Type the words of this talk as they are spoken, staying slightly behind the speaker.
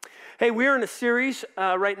Hey, we're in a series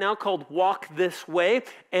right now called Walk This Way,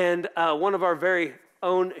 and one of our very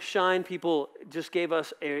own Shine people just gave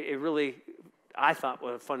us a really, I thought,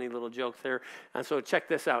 what a funny little joke there. And so check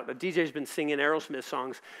this out. The DJ's been singing Aerosmith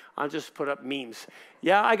songs. I'll just put up memes.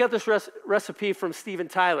 Yeah, I got this recipe from Steven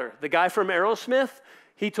Tyler. The guy from Aerosmith,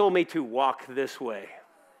 he told me to walk this way.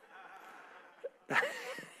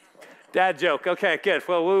 Dad joke. Okay, good.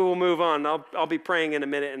 Well, we will move on. I'll be praying in a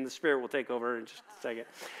minute, and the Spirit will take over in just a second.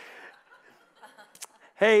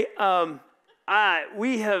 Hey,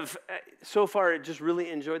 we have so far just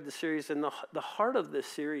really enjoyed the series, and the heart of this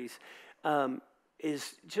series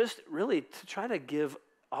is just really to try to give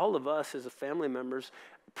all of us as family members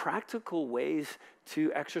practical ways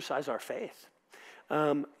to exercise our faith.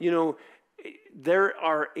 There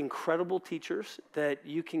are incredible teachers that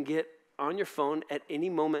you can get on your phone at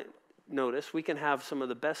any moment. Notice we can have some of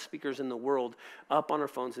the best speakers in the world up on our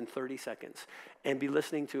phones in 30 seconds and be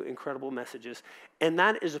listening to incredible messages. And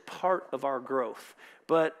that is a part of our growth.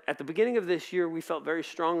 But at the beginning of this year, we felt very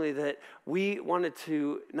strongly that we wanted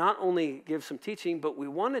to not only give some teaching, but we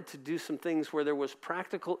wanted to do some things where there was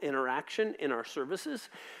practical interaction in our services.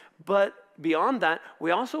 But beyond that,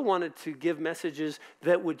 we also wanted to give messages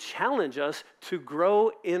that would challenge us to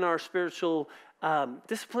grow in our spiritual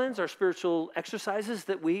disciplines, our spiritual exercises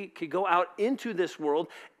that we could go out into this world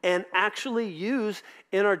and actually use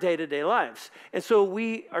in our day-to-day lives. And so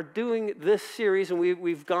we are doing this series, and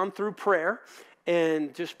we've gone through prayer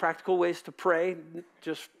and just practical ways to pray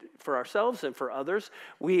just for ourselves and for others.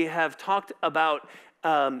 We have talked about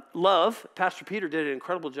love. Pastor Peter did an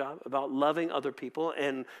incredible job about loving other people,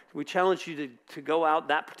 and we challenge you to go out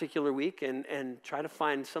that particular week and try to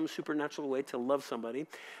find some supernatural way to love somebody.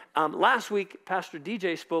 Last week, Pastor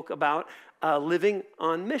DJ spoke about living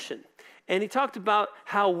on mission, and he talked about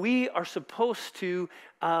how we are supposed to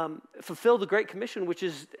fulfill the Great Commission, which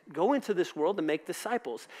is go into this world and make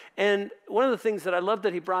disciples. And one of the things that I love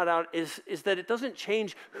that he brought out is that it doesn't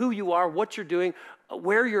change who you are, what you're doing,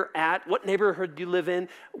 where you're at, what neighborhood you live in,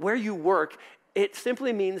 where you work. It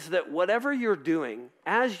simply means that whatever you're doing,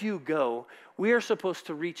 as you go, we are supposed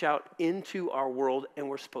to reach out into our world, and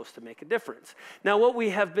we're supposed to make a difference. Now, what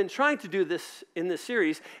we have been trying to do in this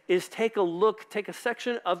series is take a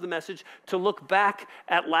section of the message to look back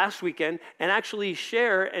at last weekend and actually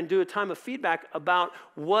share and do a time of feedback about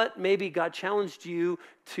what maybe God challenged you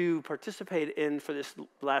to participate in for this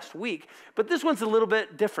last week. But this one's a little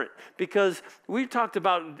bit different because we've talked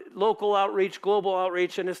about local outreach, global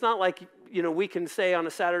outreach, and it's not like we can say on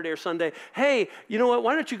a Saturday or Sunday, hey, you know what,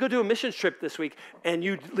 why don't you go do a missions trip this week? And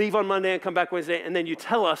you leave on Monday and come back Wednesday, and then you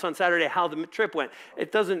tell us on Saturday how the trip went.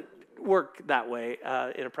 It doesn't work that way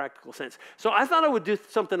in a practical sense. So I thought I would do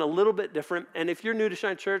something a little bit different. And if you're new to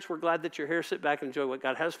Shine Church, we're glad that you're here. Sit back and enjoy what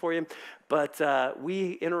God has for you. But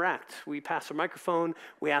we interact. We pass a microphone.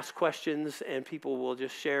 We ask questions, and people will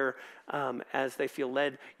just share as they feel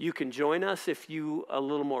led. You can join us if you are a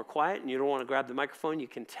little more quiet and you don't want to grab the microphone. You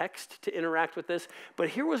can text to interact with this. But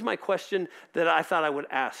here was my question that I thought I would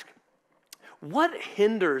ask. What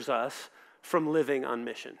hinders us from living on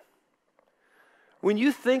mission? When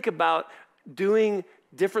you think about doing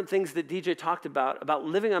different things that DJ talked about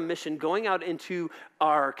living on mission, going out into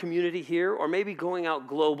our community here, or maybe going out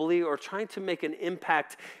globally, or trying to make an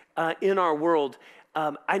impact in our world,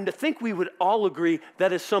 I think we would all agree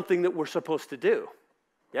that is something that we're supposed to do.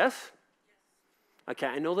 Yes? Okay,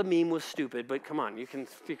 I know the meme was stupid, but come on, you can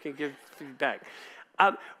give feedback.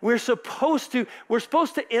 We're supposed to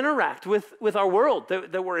interact with our world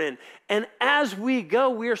that we're in. And as we go,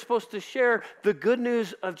 we are supposed to share the good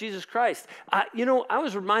news of Jesus Christ. I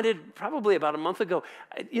was reminded probably about a month ago,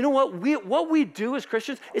 what we do as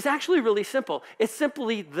Christians is actually really simple. It's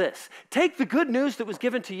simply this. Take the good news that was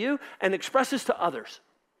given to you and express this to others.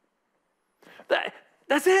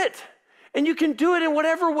 That's it. And you can do it in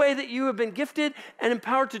whatever way that you have been gifted and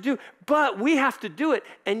empowered to do. But we have to do it.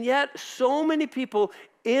 And yet so many people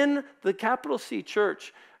in the capital C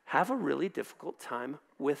church have a really difficult time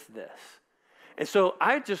with this. And so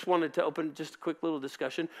I just wanted to open just a quick little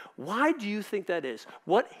discussion. Why do you think that is?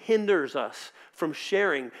 What hinders us from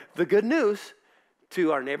sharing the good news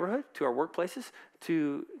to our neighborhood, to our workplaces,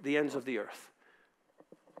 to the ends of the earth?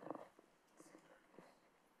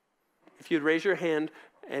 If you'd raise your hand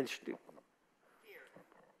and...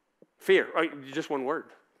 Fear. Oh, just one word.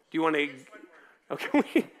 Do you want to?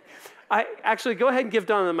 Okay. Actually, go ahead and give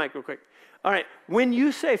Donna the mic real quick. All right. When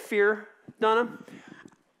you say fear, Donna,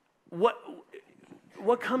 what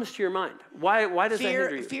comes to your mind? Why does that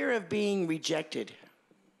hinder you? Fear of being rejected.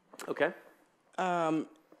 Okay. And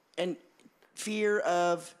fear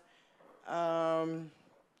of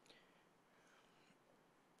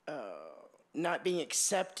not being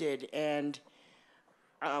accepted and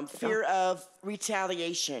fear of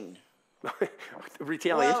retaliation.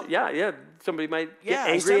 Retaliation. Well, Yeah. Somebody might get Yeah,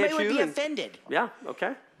 angry somebody at you. would be and- offended. Yeah,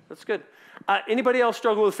 okay. That's good. Anybody else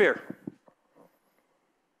struggle with fear?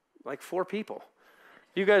 Like 4 people.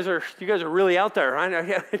 You guys are really out there,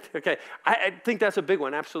 right? Okay. I think that's a big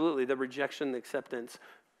one, absolutely. The rejection, the acceptance.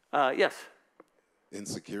 Yes.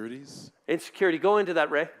 Insecurities. Insecurity. Go into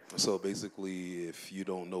that, Ray. So basically, if you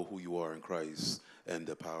don't know who you are in Christ and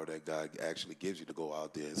the power that God actually gives you to go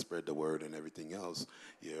out there and spread the word and everything else,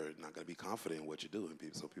 you're not going to be confident in what you're doing.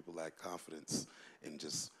 So people lack confidence in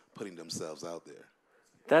just putting themselves out there.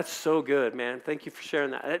 That's so good, man. Thank you for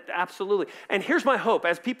sharing that. Absolutely. And here's my hope.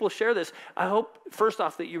 As people share this, I hope, first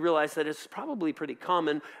off, that you realize that it's probably pretty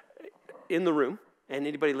common in the room, and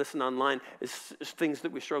anybody listening online, is things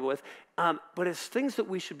that we struggle with. But it's things that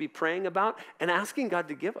we should be praying about and asking God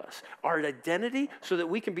to give us our identity so that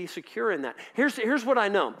we can be secure in that. Here's what I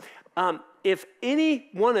know. If any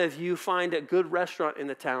one of you find a good restaurant in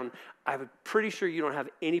the town, I'm pretty sure you don't have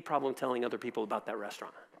any problem telling other people about that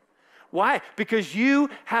restaurant. Why? Because you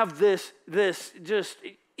have this just,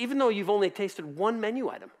 even though you've only tasted one menu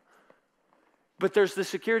item, but there's this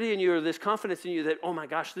security in you or this confidence in you that, oh my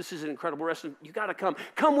gosh, this is an incredible restaurant. You got to come.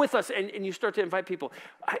 Come with us. And you start to invite people.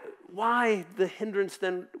 Why the hindrance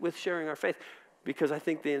then with sharing our faith? Because I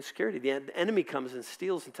think the insecurity, the enemy comes and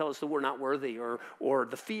steals and tells us that we're not worthy, or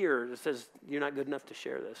the fear that says you're not good enough to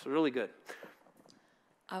share this. Really good.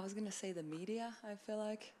 I was going to say the media, I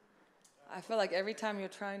feel like every time you're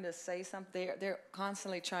trying to say something, they're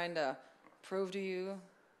constantly trying to prove to you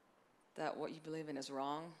that what you believe in is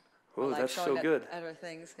wrong. Oh, Or that's so showing good. Other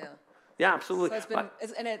things, yeah. Yeah, absolutely. So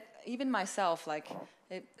it's been, even myself,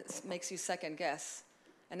 it makes you second guess.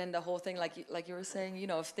 And then the whole thing, like you were saying,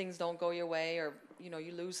 if things don't go your way, or,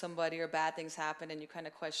 you lose somebody, or bad things happen, and you kind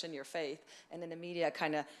of question your faith. And then the media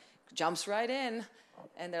kind of jumps right in,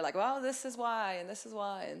 and they're like, well, this is why, and this is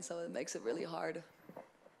why. And so it makes it really hard.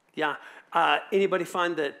 Yeah. Anybody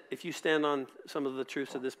find that if you stand on some of the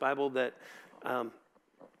truths of this Bible, that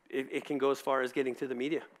it can go as far as getting to the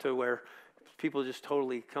media, to where people just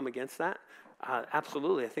totally come against that?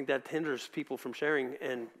 Absolutely. I think that hinders people from sharing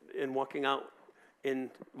and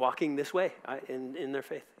walking this way in their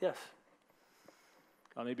faith. Yes.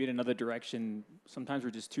 Maybe in another direction, sometimes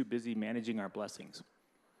we're just too busy managing our blessings.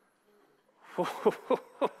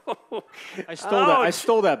 I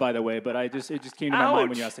stole that, by the way, but it just came to my mind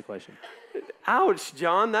when you asked the question. Ouch,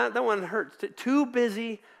 John, that one hurts. Too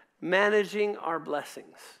busy managing our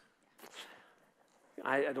blessings.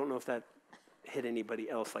 I don't know if that hit anybody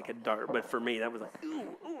else like a dart, but for me, that was like,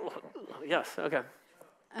 ooh. Yes, okay.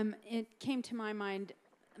 It came to my mind,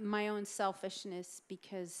 my own selfishness,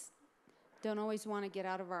 because don't always want to get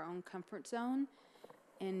out of our own comfort zone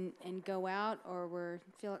and go out, or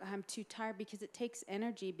feel like I'm too tired, because it takes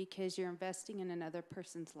energy, because you're investing in another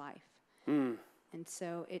person's life. And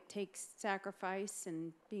so it takes sacrifice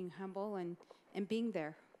and being humble and being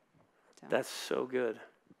there. So. That's so good.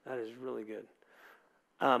 That is really good.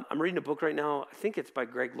 I'm reading a book right now. I think it's by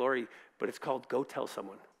Greg Laurie, but it's called Go Tell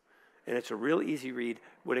Someone. And it's a real easy read.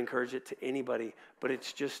 Would encourage it to anybody, but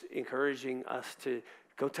it's just encouraging us to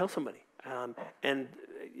go tell somebody. And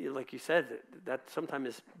like you said, that sometimes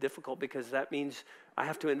is difficult, because that means I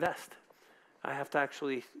have to invest. I have to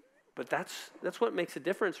actually, but that's what makes a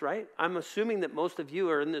difference, right? I'm assuming that most of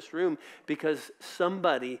you are in this room because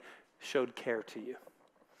somebody showed care to you.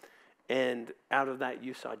 And out of that,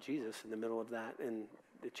 you saw Jesus in the middle of that, and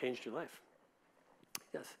it changed your life.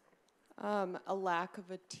 Yes. A lack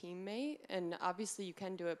of a teammate, and obviously you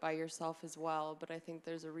can do it by yourself as well, but I think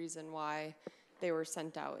there's a reason why they were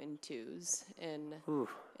sent out in twos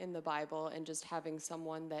in the Bible, and just having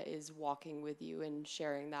someone that is walking with you and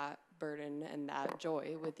sharing that burden and that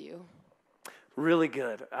joy with you. Really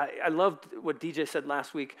good. I loved what DJ said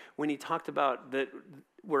last week when he talked about that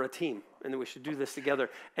we're a team and that we should do this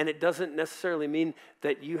together. And it doesn't necessarily mean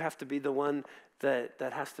that you have to be the one that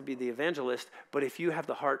has to be the evangelist, but if you have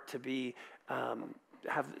the heart to be,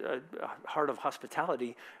 have a heart of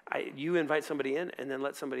hospitality, you invite somebody in and then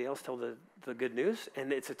let somebody else tell the good news,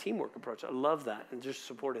 and it's a teamwork approach. I love that, and just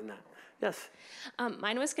supporting that. Yes?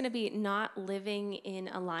 Mine was going to be not living in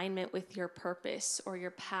alignment with your purpose or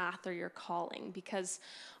your path or your calling, because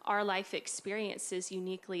our life experiences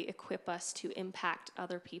uniquely equip us to impact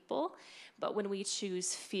other people. But when we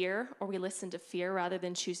choose fear, or we listen to fear rather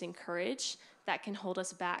than choosing courage, that can hold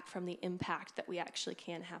us back from the impact that we actually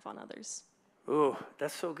can have on others. Oh,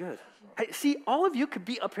 that's so good. See, all of you could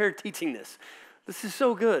be up here teaching this. This is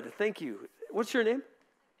so good. Thank you. What's your name?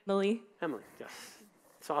 Emily? Emily, yes.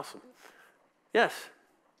 It's awesome. Yes.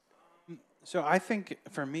 So I think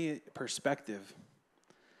for me, perspective,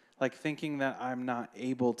 like thinking that I'm not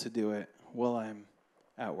able to do it while I'm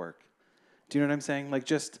at work. Do you know what I'm saying? Like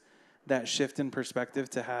just that shift in perspective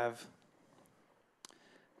to have,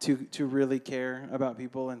 to really care about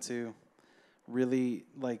people and to really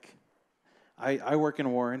like, I work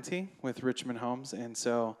in warranty with Richmond Homes, and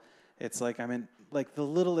so it's like I'm in like the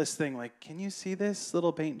littlest thing, like, can you see this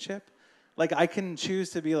little paint chip? Like I can choose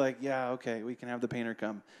to be like, yeah, okay, we can have the painter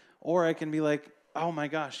come. Or I can be like, oh my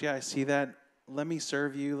gosh, yeah, I see that. Let me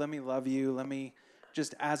serve you, let me love you, let me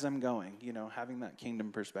just as I'm going, you know, having that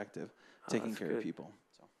kingdom perspective, taking care of people.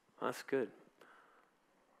 So. That's good.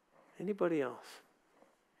 Anybody else?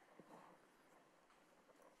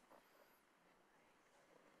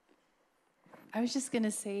 I was just going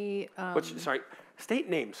to say... Sorry, state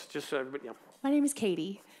names, just so everybody, yeah. My name is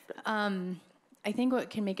Katie. I think what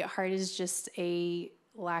can make it hard is just a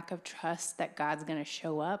lack of trust that God's going to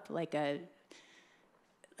show up, like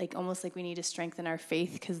almost like we need to strengthen our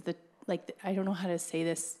faith, because I don't know how to say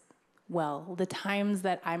this well. The times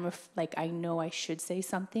that I know I should say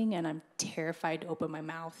something and I'm terrified to open my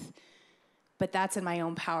mouth, but that's in my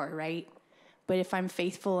own power, right? But if I'm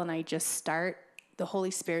faithful and I just start, the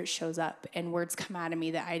Holy Spirit shows up and words come out of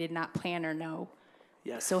me that I did not plan or know.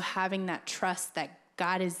 Yes. So having that trust that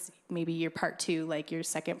God is maybe your part two, like your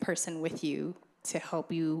second person with you to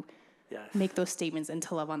help you make those statements and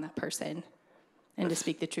to love on that person and to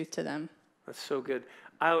speak the truth to them. That's so good.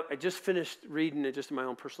 I just finished reading it just in my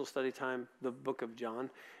own personal study time, the book of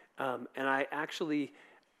John. And I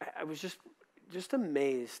was just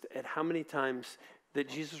amazed at how many times that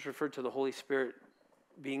Jesus referred to the Holy Spirit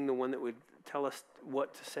being the one that would tell us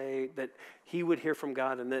what to say, that he would hear from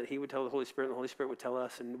God and that he would tell the Holy Spirit and the Holy Spirit would tell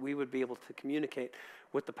us, and we would be able to communicate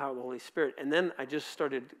with the power of the Holy Spirit. And then I just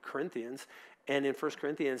started Corinthians, and in 1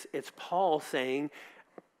 Corinthians, it's Paul saying,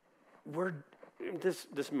 this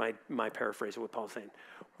is my paraphrase of what Paul's saying,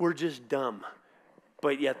 we're just dumb,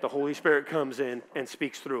 but yet the Holy Spirit comes in and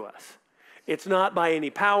speaks through us. It's not by any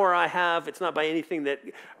power I have. It's not by anything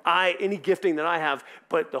any gifting that I have,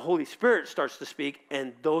 but the Holy Spirit starts to speak,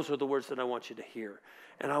 and those are the words that I want you to hear.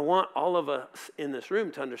 And I want all of us in this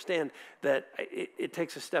room to understand that it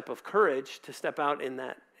takes a step of courage to step out in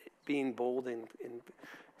that, being bold and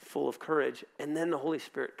full of courage, and then the Holy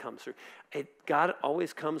Spirit comes through. God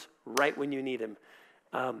always comes right when you need him.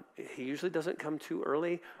 He usually doesn't come too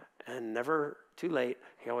early and never too late.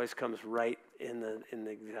 He always comes right in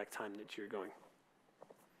the exact time that you're going.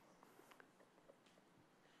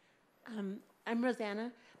 I'm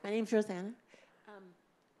Rosanna. My name's Rosanna.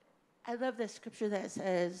 I love the scripture that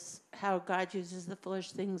says how God uses the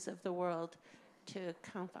foolish things of the world to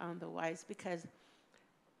confound the wise, because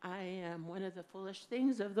I am one of the foolish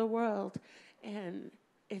things of the world, and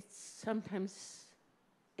sometimes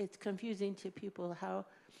it's confusing to people how,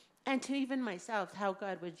 and to even myself, how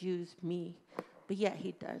God would use me, but yet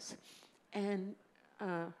he does. And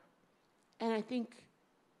I think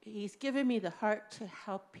he's given me the heart to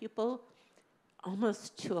help people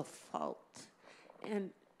almost to a fault. And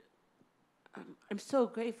I'm so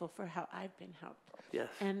grateful for how I've been helped. Yes.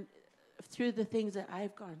 And through the things that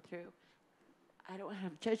I've gone through, I don't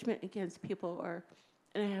have judgment against people,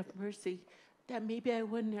 and I have mercy that maybe I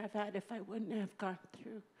wouldn't have had if I wouldn't have gone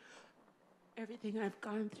through everything I've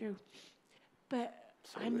gone through. But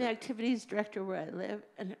I'm the activities director where I live,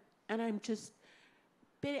 and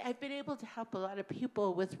I've been able to help a lot of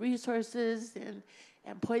people with resources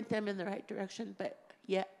and point them in the right direction, but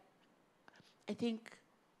yet I think,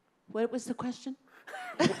 what was the question?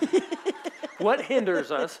 What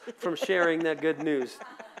hinders us from sharing that good news?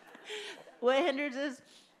 What hinders us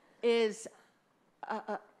is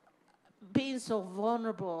being so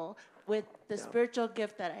vulnerable with the spiritual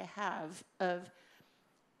gift that I have of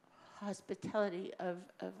hospitality, of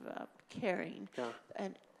caring,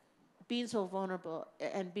 and being so vulnerable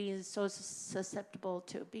and being so susceptible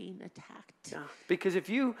to being attacked. Yeah, because if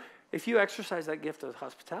you exercise that gift of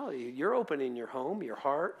hospitality, you're opening your home, your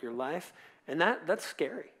heart, your life, and that's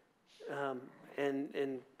scary.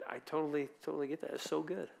 And I totally get that. It's so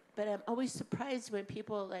good. But I'm always surprised when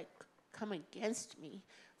people come against me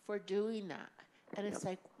for doing that. And it's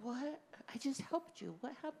like, what? I just helped you.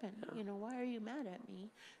 What happened? Yeah. Why are you mad at me?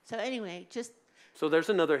 So anyway, So there's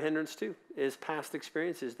another hindrance too, is past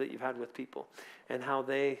experiences that you've had with people and how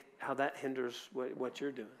that hinders what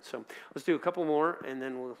you're doing. So let's do a couple more and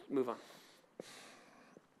then we'll move on.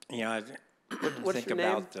 Yeah, what's think your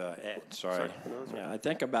about name? Ed. Sorry. No, I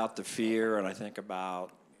think about the fear, and I think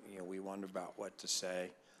about we wonder about what to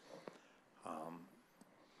say.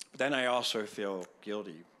 But then I also feel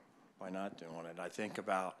guilty by not doing it. I think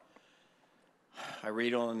about I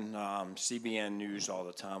read on CBN News all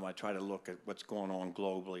the time. I try to look at what's going on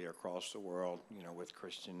globally across the world, with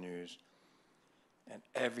Christian news. And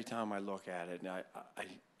every time I look at it,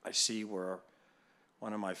 I see where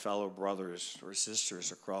one of my fellow brothers or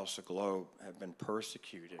sisters across the globe have been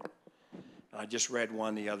persecuted. And I just read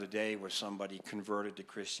one the other day where somebody converted to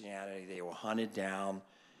Christianity. They were hunted down,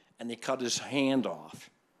 and they cut his hand off.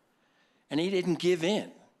 And he didn't give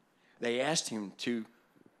in. They asked him to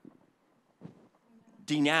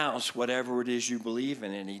denounce whatever it is you believe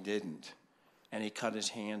in, and he didn't. And he cut his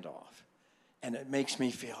hand off. And it makes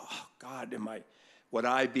me feel, oh, God, would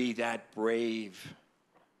I be that brave?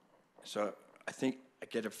 So I think I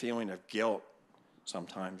get a feeling of guilt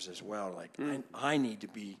sometimes as well. Like, I need to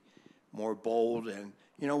be more bold. And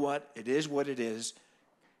you know what? It is what it is.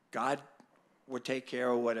 God will take care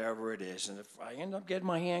of whatever it is. And if I end up getting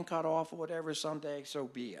my hand cut off or whatever someday, so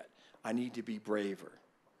be it. I need to be braver.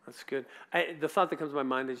 That's good. The thought that comes to my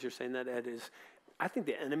mind as you're saying that, Ed, is I think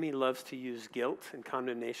the enemy loves to use guilt and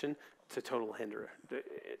condemnation to total hinder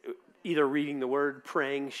either reading the word,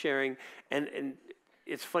 praying, sharing. And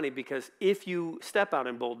it's funny because if you step out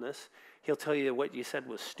in boldness, he'll tell you that what you said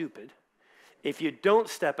was stupid. If you don't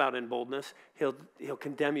step out in boldness, he'll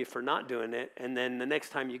condemn you for not doing it. And then the next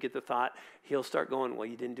time you get the thought, he'll start going, well,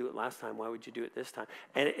 you didn't do it last time. Why would you do it this time?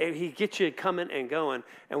 And he gets you coming and going.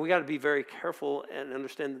 And we got to be very careful and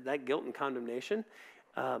understand that guilt and condemnation,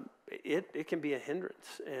 it can be a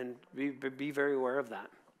hindrance. And be very aware of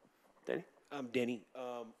that. Danny? Danny,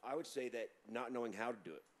 I would say that not knowing how to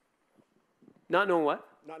do it. Not knowing what?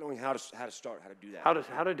 Not knowing how to start, how to do that. How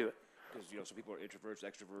to do it. Because some people are introverts,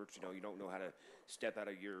 extroverts. You don't know how to step out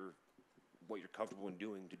of what you're comfortable in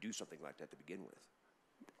doing to do something like that to begin with.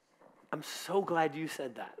 I'm so glad you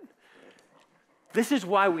said that. This is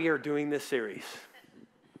why we are doing this series.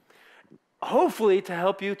 Hopefully to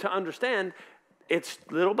help you to understand, it's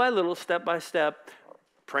little by little, step by step,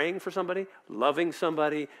 praying for somebody, loving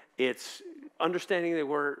somebody. It's understanding that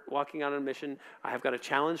we're walking out on a mission. I have got a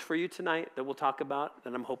challenge for you tonight that we'll talk about,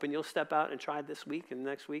 that I'm hoping you'll step out and try this week and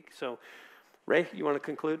next week. So, Ray, you want to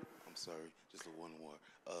conclude? I'm sorry, just one more.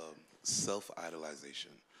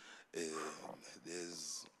 Self-idolization.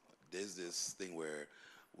 There's this thing where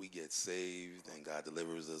we get saved and God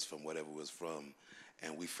delivers us from whatever it was from,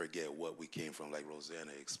 and we forget what we came from, like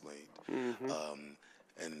Rosanna explained. Mm-hmm.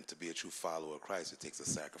 And to be a true follower of Christ, it takes a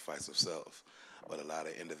sacrifice of self. But a lot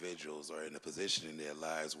of individuals are in a position in their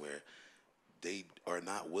lives where they are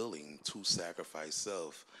not willing to sacrifice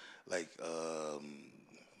self. Like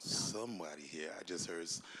somebody here, I just heard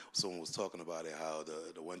someone was talking about it, how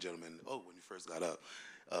the one gentleman, when he first got up,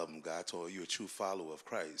 God told him, you're a true follower of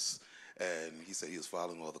Christ. And he said he was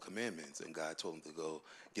following all the commandments, and God told him to go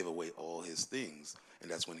give away all his things.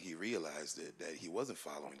 And that's when he realized that he wasn't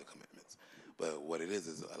following the commandments. But what it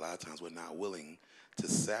is a lot of times we're not willing to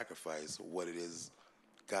sacrifice what it is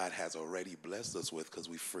God has already blessed us with, because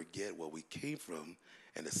we forget where we came from,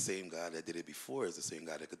 and the same God that did it before is the same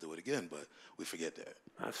God that could do it again, but we forget that.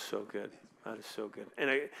 That's so good. That is so good. And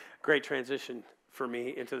a great transition for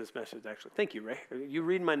me into this message, actually. Thank you, Ray. You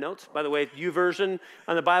read my notes. By the way, YouVersion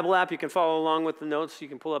on the Bible app, you can follow along with the notes. You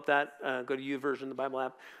can pull up that, go to YouVersion, the Bible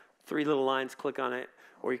app, 3 little lines, click on it,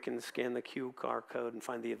 or you can scan the QR code and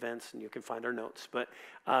find the events, and you can find our notes. But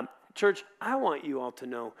church, I want you all to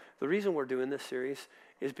know the reason we're doing this series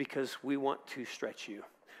is because we want to stretch you.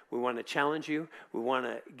 We want to challenge you. We want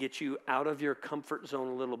to get you out of your comfort zone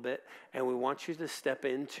a little bit, and we want you to step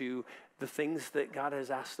into the things that God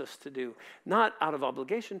has asked us to do. Not out of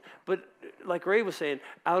obligation, but like Ray was saying,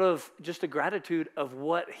 out of just a gratitude of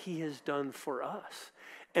what he has done for us.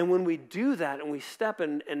 And when we do that and we step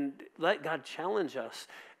and let God challenge us,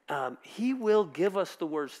 he will give us the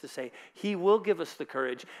words to say. He will give us the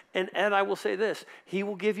courage. And I will say this, he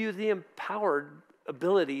will give you the empowered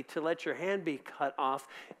ability to let your hand be cut off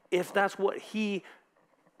if that's what he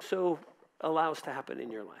so allows to happen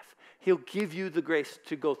in your life. He'll give you the grace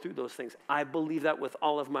to go through those things. I believe that with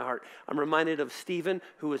all of my heart. I'm reminded of Stephen,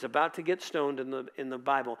 who was about to get stoned in the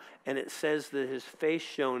Bible, and it says that his face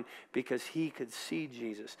shone because he could see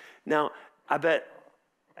Jesus. Now, I bet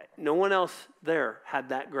no one else there had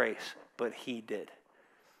that grace, but he did.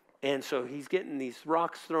 And so he's getting these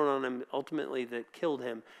rocks thrown on him, ultimately that killed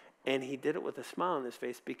him, and he did it with a smile on his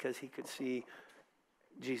face because he could see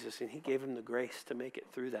Jesus, and he gave him the grace to make it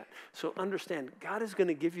through that. So understand, God is going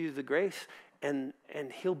to give you the grace, and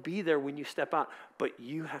he'll be there when you step out, but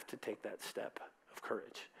you have to take that step of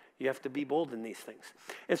courage. You have to be bold in these things.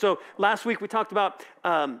 And so last week we talked about,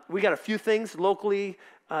 we got a few things locally,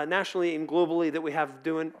 nationally, and globally that we have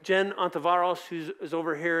doing. Jen Ontiveros, who's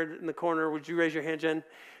over here in the corner, would you raise your hand, Jen?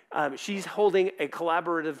 She's holding a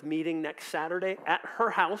collaborative meeting next Saturday at her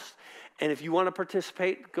house. And if you want to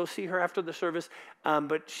participate, go see her after the service.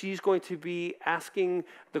 But she's going to be asking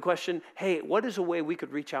the question, hey, what is a way we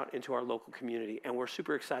could reach out into our local community? And we're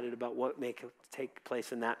super excited about what may take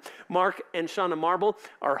place in that. Mark and Shauna Marble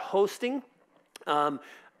are hosting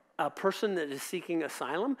a person that is seeking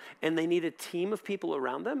asylum, and they need a team of people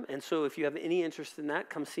around them. And so if you have any interest in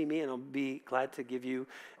that, come see me, and I'll be glad to give you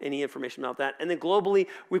any information about that. And then globally,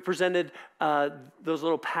 we presented those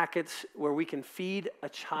little packets where we can feed a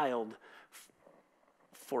child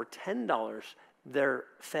for $10. They're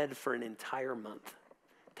fed for an entire month.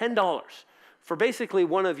 $10 for basically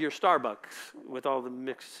one of your Starbucks with all the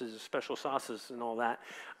mixes, special sauces and all that.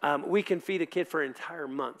 We can feed a kid for an entire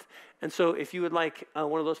month. And so if you would like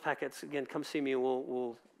one of those packets, again, come see me and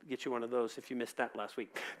we'll get you one of those if you missed that last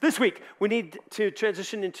week. This week, we need to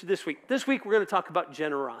transition into this week. This week, we're going to talk about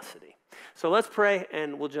generosity. So let's pray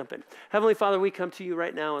and we'll jump in. Heavenly Father, we come to you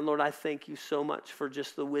right now, and Lord, I thank you so much for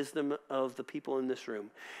just the wisdom of the people in this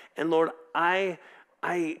room. And Lord, I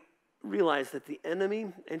realize that the enemy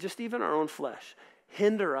and just even our own flesh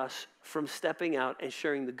hinder us from stepping out and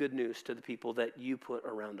sharing the good news to the people that you put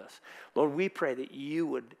around us. Lord, we pray that you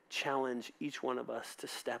would challenge each one of us to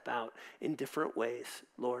step out in different ways,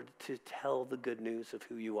 Lord, to tell the good news of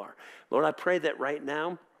who you are. Lord, I pray that right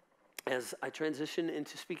now, as I transition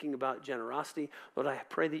into speaking about generosity, Lord, I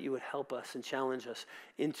pray that you would help us and challenge us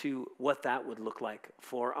into what that would look like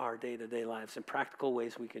for our day-to-day lives and practical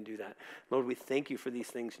ways we can do that. Lord, we thank you for these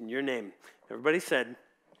things in your name. Everybody said,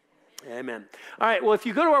 amen. All right, well, if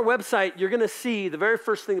you go to our website, you're going to see the very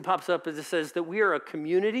first thing that pops up is it says that we are a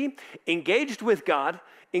community engaged with God,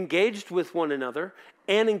 engaged with one another,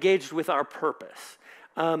 and engaged with our purpose.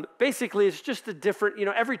 Basically, it's just a different,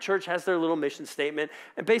 every church has their little mission statement,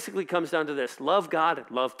 and basically comes down to this: love God,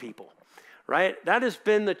 love people, right? That has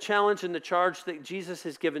been the challenge and the charge that Jesus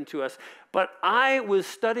has given to us. But I was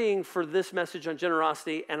studying for this message on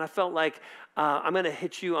generosity, and I felt like I'm going to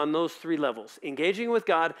hit you on those three levels: engaging with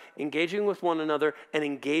God, engaging with one another, and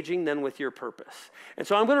engaging then with your purpose. And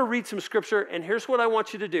so I'm going to read some scripture, and here's what I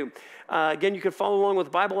want you to do. Again, you can follow along with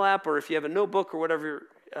the Bible app, or if you have a notebook or whatever,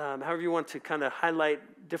 however you want to kind of highlight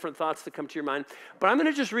different thoughts that come to your mind. But I'm going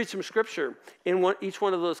to just read some scripture in each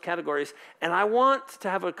one of those categories. And I want to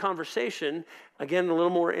have a conversation, again, a little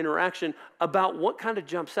more interaction, about what kind of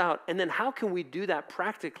jumps out. And then how can we do that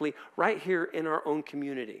practically right here in our own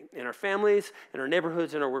community, in our families, in our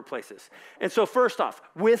neighborhoods, in our workplaces. And so first off,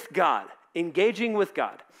 with God, engaging with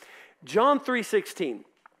God. John 3:16.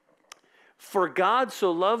 For God so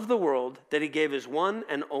loved the world that he gave his one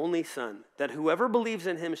and only Son, that whoever believes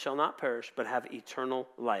in him shall not perish, but have eternal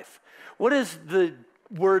life. What is the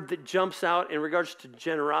word that jumps out in regards to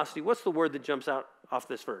generosity? What's the word that jumps out off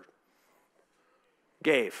this word?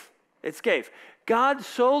 Gave. It's gave. God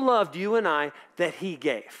so loved you and I that he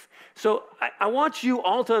gave. So I want you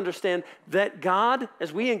all to understand that God,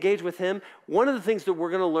 as we engage with him, one of the things that we're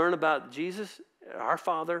going to learn about Jesus, our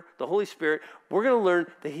Father, the Holy Spirit, we're going to learn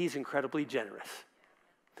that he's incredibly generous.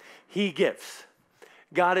 He gives.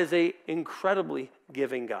 God is an incredibly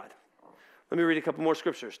giving God. Let me read a couple more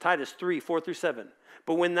scriptures. Titus 3:4-7.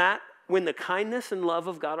 But when the kindness and love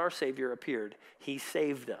of God our Savior appeared, he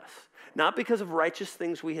saved us. Not because of righteous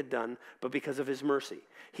things we had done, but because of his mercy.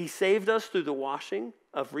 He saved us through the washing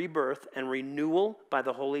of rebirth and renewal by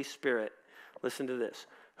the Holy Spirit. Listen to this.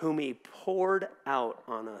 Whom he poured out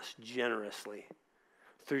on us generously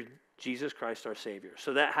through Jesus Christ our Savior,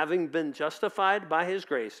 so that having been justified by his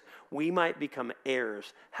grace, we might become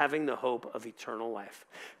heirs, having the hope of eternal life.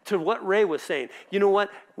 To what Ray was saying, you know what?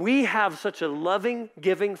 We have such a loving,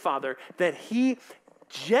 giving Father that he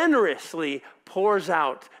generously pours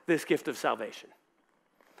out this gift of salvation.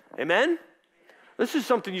 Amen? This is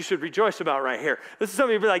something you should rejoice about right here. This is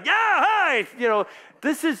something you'd be like, yeah, hi!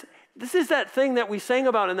 This is that thing that we sang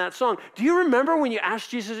about in that song. Do you remember when you asked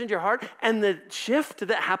Jesus into your heart and the shift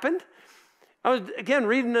that happened? I was, again,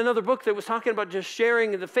 reading another book that was talking about just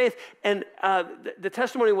sharing the faith, and the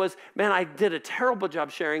testimony was, man, I did a terrible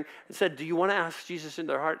job sharing, and said, do you want to ask Jesus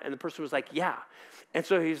into their heart? And the person was like, yeah. And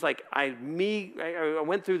so he's like, I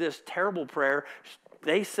went through this terrible prayer.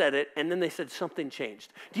 They said it, and then they said something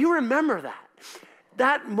changed. Do you remember that?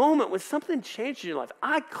 That moment when something changed in your life.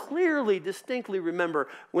 I clearly, distinctly remember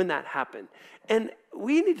when that happened. And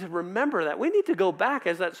we need to remember that. We need to go back,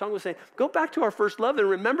 as that song was saying, go back to our first love and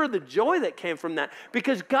remember the joy that came from that.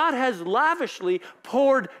 Because God has lavishly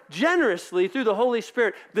poured generously through the Holy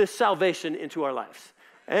Spirit this salvation into our lives.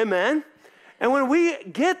 Amen? And when we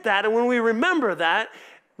get that and when we remember that,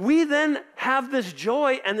 we then have this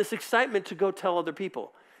joy and this excitement to go tell other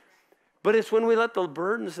people. But it's when we let the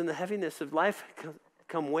burdens and the heaviness of life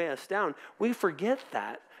come weigh us down, we forget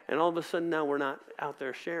that, and all of a sudden now we're not out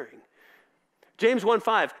there sharing. James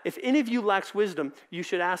 1:5, if any of you lacks wisdom, you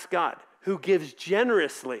should ask God, who gives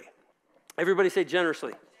generously. Everybody say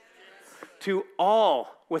generously. To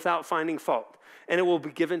all without finding fault, and it will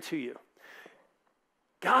be given to you.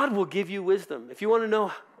 God will give you wisdom. If you want to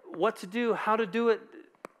know what to do, how to do it,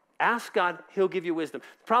 ask God, he'll give you wisdom.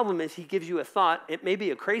 The problem is he gives you a thought, it may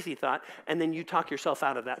be a crazy thought, and then you talk yourself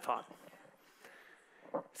out of that thought.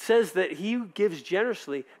 It says that he gives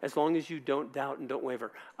generously as long as you don't doubt and don't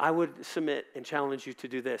waver. I would submit and challenge you to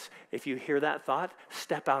do this. If you hear that thought,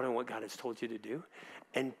 step out on what God has told you to do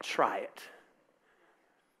and try it.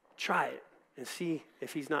 Try it and see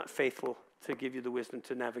if he's not faithful to give you the wisdom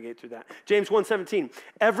to navigate through that. James 1:17,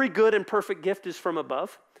 every good and perfect gift is from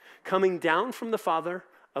above, coming down from the Father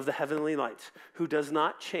of the heavenly lights, who does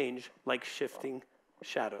not change like shifting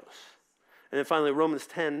shadows. And then finally, Romans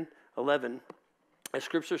 10:11, as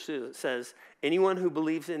Scripture says, anyone who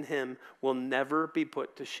believes in him will never be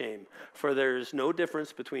put to shame, for there is no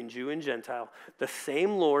difference between Jew and Gentile. The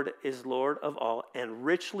same Lord is Lord of all and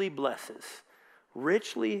richly blesses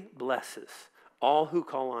all who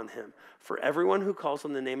call on him. For everyone who calls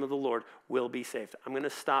on the name of the Lord will be saved. I'm going to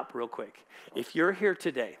stop real quick. If you're here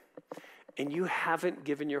today and you haven't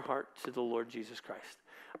given your heart to the Lord Jesus Christ,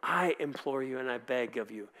 I implore you and I beg of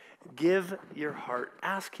you, give your heart.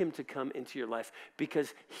 Ask him to come into your life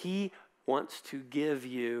because he wants to give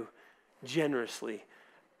you generously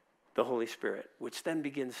the Holy Spirit, which then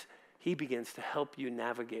he begins to help you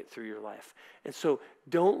navigate through your life. And so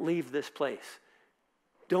don't leave this place.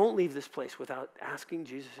 Don't leave this place without asking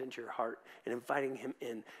Jesus into your heart and inviting him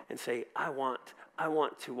in and say, I want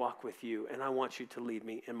to walk with you and I want you to lead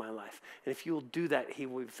me in my life. And if you'll do that, he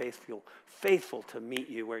will be faithful to meet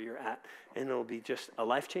you where you're at. And it'll be just a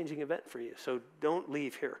life-changing event for you. So don't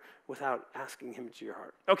leave here without asking him into your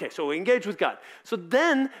heart. Okay, so we engage with God. So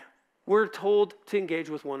then we're told to engage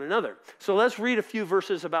with one another. So let's read a few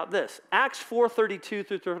verses about this. Acts 4:32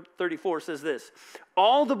 through 34 says this,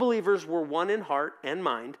 all the believers were one in heart and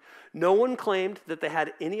mind. No one claimed that they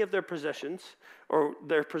had any of their possessions or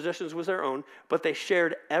their possessions was their own, but they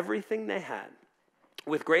shared everything they had.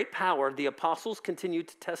 With great power, the apostles continued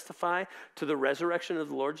to testify to the resurrection of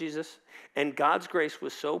the Lord Jesus, and God's grace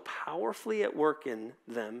was so powerfully at work in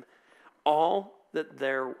them,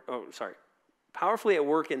 powerfully at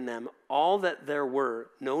work in them, all that there were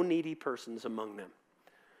no needy persons among them.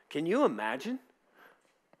 Can you imagine?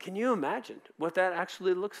 Can you imagine what that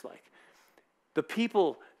actually looks like? The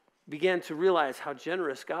people began to realize how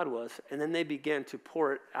generous God was, and then they began to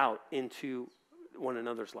pour it out into one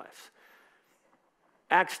another's lives.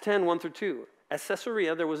 Acts 10:1 through 2. At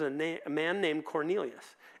Caesarea, there was a man named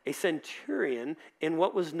Cornelius, a centurion in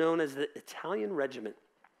what was known as the Italian regiment.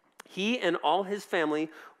 He and all his family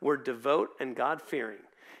were devout and God-fearing.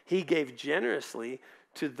 He gave generously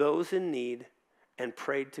to those in need and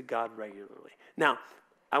prayed to God regularly. Now,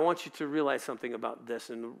 I want you to realize something about this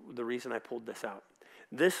and the reason I pulled this out.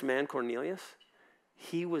 This man, Cornelius,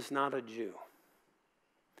 he was not a Jew.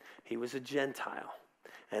 He was a Gentile.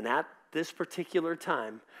 And at this particular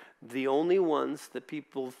time, the only ones that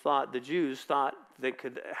the Jews thought that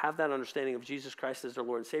could have that understanding of Jesus Christ as their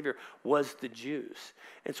Lord and Savior was the Jews.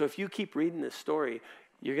 And so if you keep reading this story,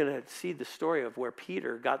 you're going to see the story of where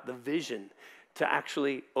Peter got the vision to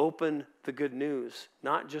actually open the good news,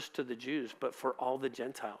 not just to the Jews, but for all the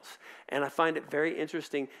Gentiles. And I find it very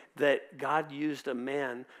interesting that God used a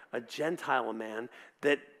man, a Gentile man,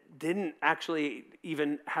 that didn't actually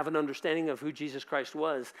even have an understanding of who Jesus Christ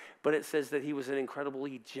was, but it says that he was an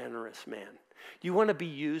incredibly generous man. You want to be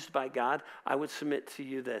used by God? I would submit to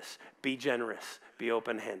you this: be generous, be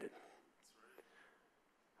open-handed.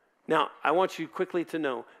 Now, I want you quickly to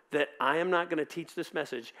know that I am not going to teach this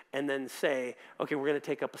message and then say, okay, we're going to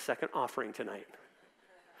take up a second offering tonight.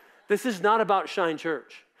 This is not about Shine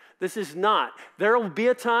Church. This is not. There will be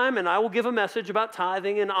a time, and I will give a message about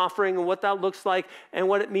tithing and offering and what that looks like and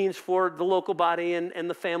what it means for the local body and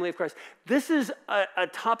the family of Christ. This is a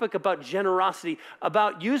topic about generosity,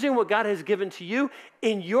 about using what God has given to you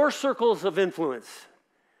in your circles of influence.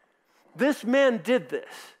 This man did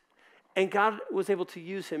this, and God was able to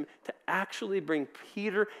use him to actually bring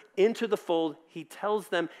Peter into the fold. He tells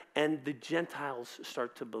them, and the Gentiles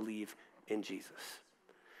start to believe in Jesus.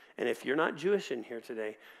 And if you're not Jewish in here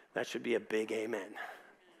today, that should be a big amen,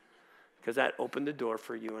 because that opened the door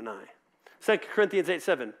for you and I. 2 Corinthians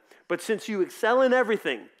 8:7. But since you excel in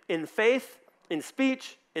everything, in faith, in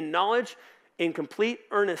speech, in knowledge, in complete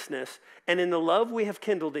earnestness, and in the love we have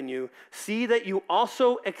kindled in you, see that you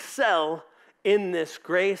also excel in this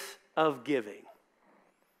grace of giving.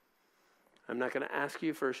 I'm not going to ask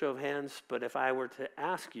you for a show of hands, but if I were to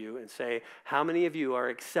ask you and say, how many of you are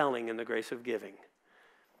excelling in the grace of giving?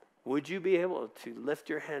 Would you be able to lift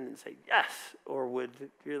your hand and say, yes? Or would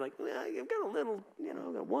you're like, well, I've got a little,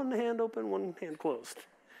 I've got one hand open, one hand closed.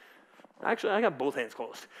 Actually, I got both hands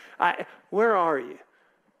closed. Where are you?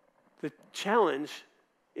 The challenge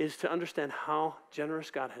is to understand how generous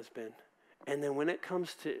God has been. And then when it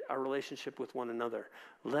comes to our relationship with one another,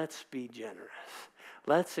 let's be generous.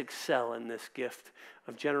 Let's excel in this gift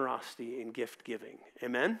of generosity and gift giving.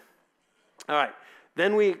 Amen? All right.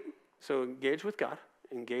 Then so engage with God,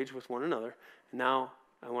 engage with one another. Now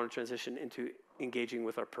I want to transition into engaging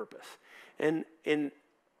with our purpose. And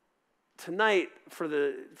tonight, for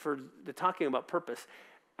the talking about purpose,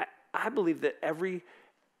 I believe that every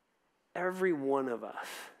one of us,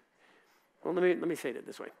 well, let me say it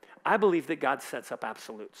this way. I believe that God sets up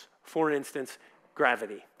absolutes. For instance,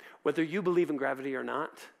 gravity. Whether you believe in gravity or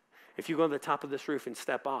not, if you go to the top of this roof and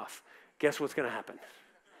step off, guess what's going to happen?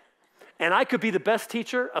 And I could be the best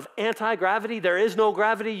teacher of anti-gravity. There is no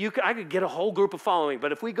gravity. I could get a whole group of following.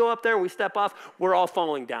 But if we go up there and we step off, we're all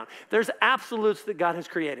falling down. There's absolutes that God has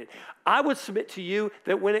created. I would submit to you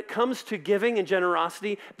that when it comes to giving and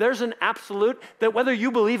generosity, there's an absolute that whether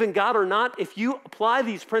you believe in God or not, if you apply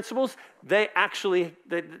these principles,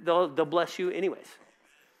 they'll bless you anyways.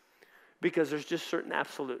 Because there's just certain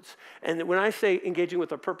absolutes. And when I say engaging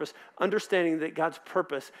with our purpose, understanding that God's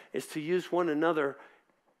purpose is to use one another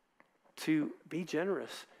to be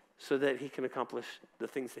generous so that he can accomplish the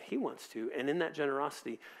things that he wants to. And in that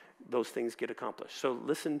generosity, those things get accomplished. So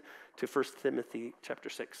listen to 1 Timothy chapter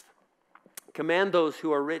 6. Command those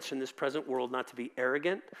who are rich in this present world not to be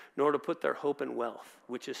arrogant, nor to put their hope in wealth,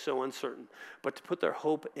 which is so uncertain, but to put their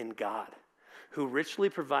hope in God, who richly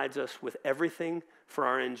provides us with everything for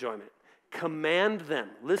our enjoyment. Command them,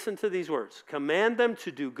 listen to these words, command them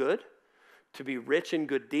to do good, to be rich in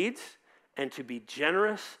good deeds, and to be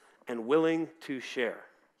generous and willing to share.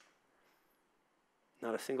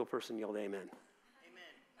 Not a single person yelled amen. Amen.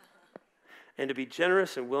 And to be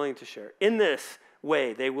generous and willing to share. In this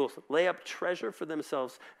way, they will lay up treasure for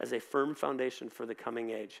themselves as a firm foundation for the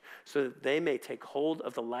coming age, so that they may take hold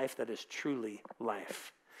of the life that is truly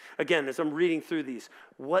life. Again, as I'm reading through these,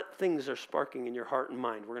 what things are sparking in your heart and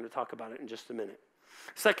mind? We're going to talk about it in just a minute.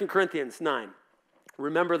 2 Corinthians 9.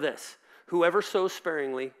 Remember this. Whoever sows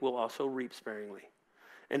sparingly will also reap sparingly.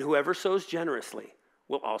 And whoever sows generously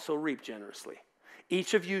will also reap generously.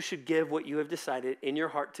 Each of you should give what you have decided in your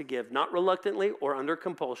heart to give, not reluctantly or under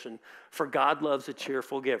compulsion, for God loves a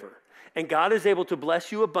cheerful giver. And God is able to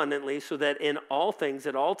bless you abundantly so that in all things,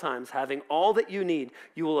 at all times, having all that you need,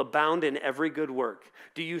 you will abound in every good work.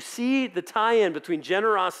 Do you see the tie-in between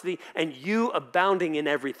generosity and you abounding in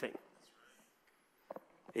everything?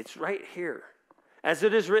 It's right here. As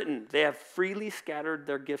it is written, they have freely scattered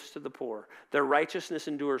their gifts to the poor. Their righteousness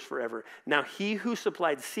endures forever. Now he who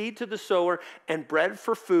supplied seed to the sower and bread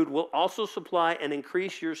for food will also supply and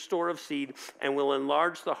increase your store of seed and will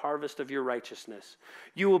enlarge the harvest of your righteousness.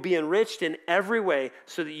 You will be enriched in every way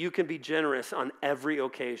so that you can be generous on every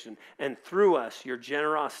occasion. And through us, your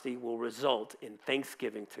generosity will result in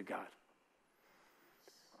thanksgiving to God.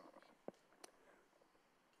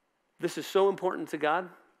 This is so important to God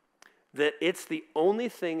that it's the only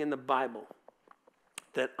thing in the Bible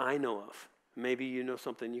that I know of. Maybe you know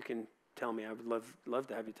something you can tell me. I would love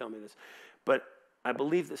to have you tell me this. But I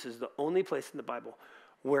believe this is the only place in the Bible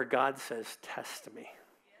where God says, test me.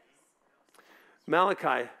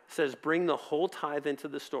 Malachi says, bring the whole tithe into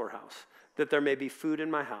the storehouse, that there may be food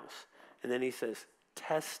in my house. And then he says,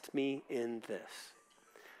 test me in this,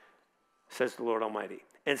 says the Lord Almighty,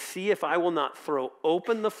 and see if I will not throw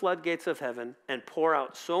open the floodgates of heaven and pour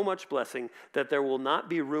out so much blessing that there will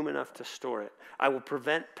not be room enough to store it. I will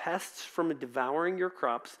prevent pests from devouring your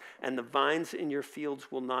crops, and the vines in your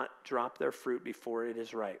fields will not drop their fruit before it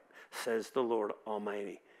is ripe, says the Lord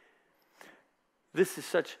Almighty. This is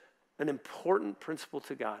such an important principle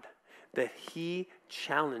to God that he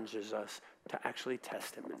challenges us to actually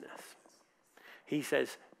test him in this. He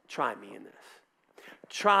says, try me in this.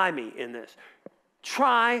 Try me in this.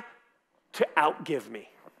 Try to outgive me.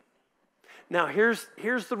 Now, here's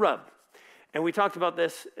the rub. And we talked about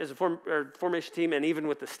this as a formation team and even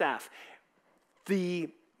with the staff. The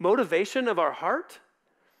motivation of our heart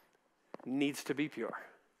needs to be pure.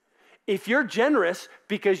 If you're generous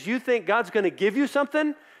because you think God's going to give you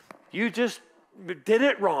something, you just did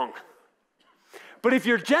it wrong. But if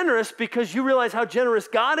you're generous because you realize how generous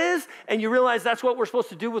God is and you realize that's what we're supposed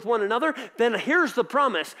to do with one another, then here's the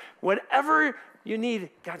promise. Whatever you need,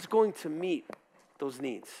 God's going to meet those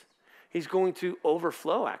needs. He's going to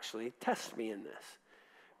overflow, actually, test me in this.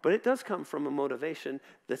 But it does come from a motivation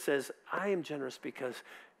that says, I am generous because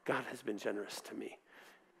God has been generous to me.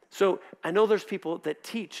 So I know there's people that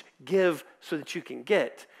teach, give so that you can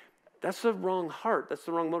get. That's the wrong heart. That's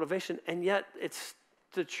the wrong motivation. And yet it's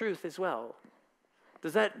the truth as well.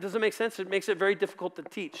 Does that make sense? It makes it very difficult to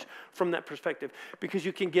teach from that perspective because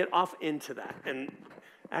you can get off into that and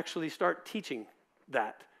actually start teaching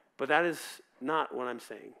that. But that is not what I'm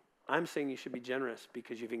saying. I'm saying you should be generous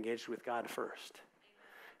because you've engaged with God first.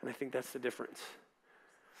 And I think that's the difference.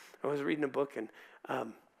 I was reading a book, and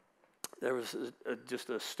there was just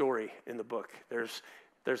a story in the book.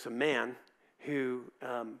 There's a man who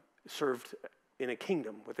served in a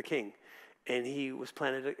kingdom with a king, and he was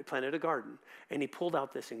planted a garden, and he pulled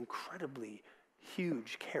out this incredibly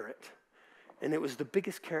huge carrot, and it was the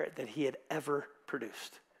biggest carrot that he had ever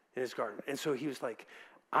produced in his garden. And so he was like,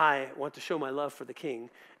 I want to show my love for the king.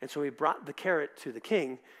 And so he brought the carrot to the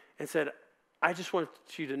king and said, I just want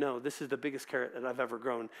you to know this is the biggest carrot that I've ever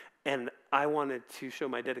grown, and I wanted to show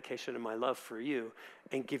my dedication and my love for you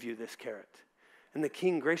and give you this carrot. And the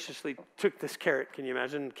king graciously took this carrot. Can you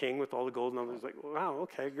imagine the king with all the gold? And I was like, wow,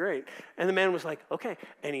 okay, great. And the man was like, okay.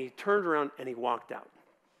 And he turned around and he walked out.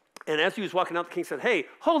 And as he was walking out, the king said, hey,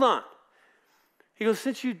 hold on. He goes,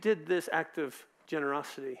 since you did this act of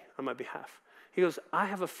generosity on my behalf, he goes, I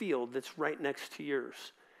have a field that's right next to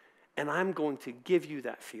yours. And I'm going to give you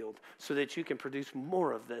that field so that you can produce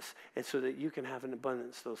more of this and so that you can have an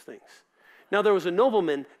abundance of those things. Now, there was a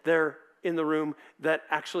nobleman there in the room that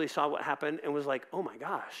actually saw what happened and was like, oh my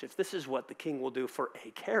gosh, if this is what the king will do for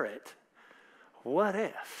a carrot, what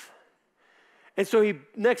if? And so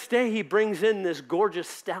next day he brings in this gorgeous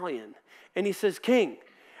stallion and he says, King,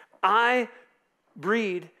 I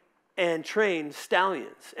breed and train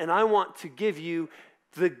stallions, and I want to give you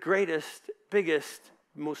the greatest, biggest,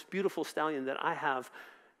 most beautiful stallion that I have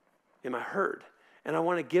in my herd. And I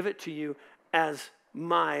want to give it to you as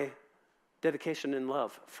my dedication and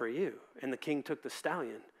love for you. And the king took the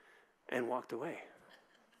stallion and walked away.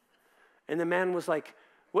 And the man was like,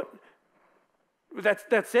 what?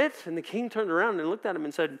 That's it? And the king turned around and looked at him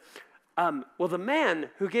and said, well, the man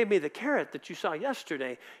who gave me the carrot that you saw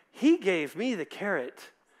yesterday, he gave me the carrot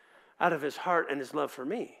out of his heart and his love for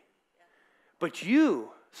me. But you,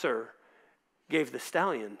 sir, gave the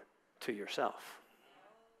stallion to yourself.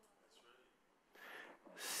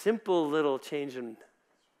 Simple little change in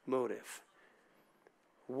motive.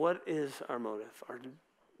 What is our motive? Our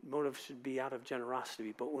motive should be out of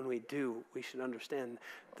generosity, but when we do, we should understand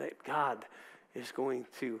that God is going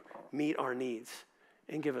to meet our needs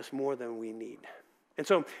and give us more than we need. And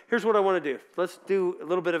so here's what I want to do. Let's do a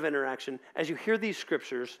little bit of interaction. As you hear these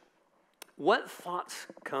scriptures, what thoughts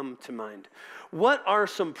come to mind? What are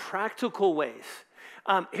some practical ways?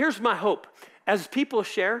 Here's my hope. As people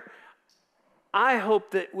share, I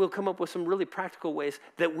hope that we'll come up with some really practical ways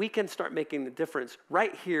that we can start making the difference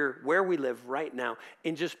right here where we live right now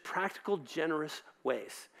in just practical, generous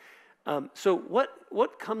ways. So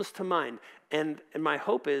what comes to mind? And my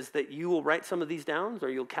hope is that you will write some of these down or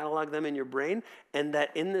you'll catalog them in your brain, and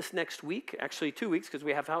that in this next week, actually 2 weeks because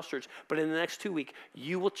we have house church, but in the next 2 weeks,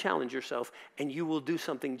 you will challenge yourself and you will do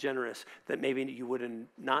something generous that maybe you would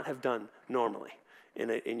not have done normally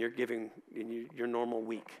in your giving, in your normal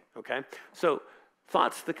week, okay? So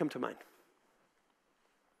thoughts that come to mind.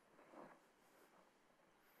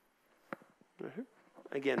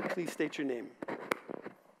 Again, please state your name.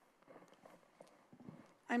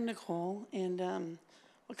 I'm Nicole, and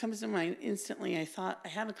what comes to mind instantly, I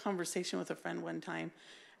had a conversation with a friend one time,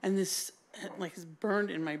 and this has burned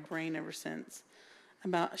in my brain ever since.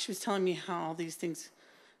 She was telling me how all these things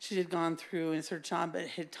she had gone through in her job, but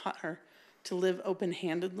it had taught her to live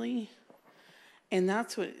open-handedly, and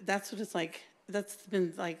that's what it's like. That's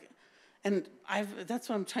been like, and that's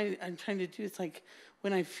what I'm trying to do. It's like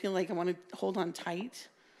when I feel like I want to hold on tight,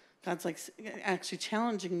 God's like actually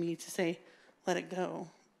challenging me to say, let it go.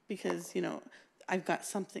 Because, I've got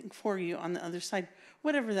something for you on the other side.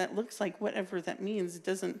 Whatever that looks like, whatever that means, it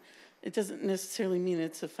doesn't necessarily mean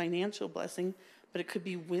it's a financial blessing, but it could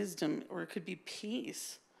be wisdom or it could be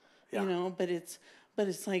peace. Yeah. But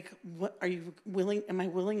it's like, what are you willing? Am I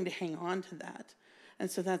willing to hang on to that?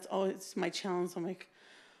 And so that's always my challenge. I'm like,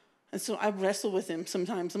 and so I wrestle with him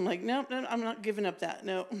sometimes. I'm like, no, I'm not giving up that.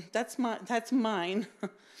 No, that's mine.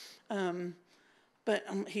 But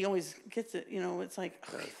he always gets it, it's like,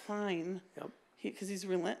 okay, fine. Yep. Because he's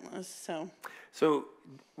relentless, So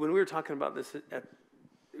when we were talking about this,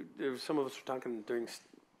 there was some of us were talking during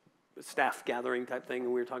staff gathering type thing,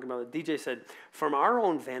 and we were talking about it. DJ said, from our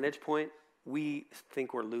own vantage point, we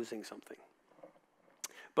think we're losing something.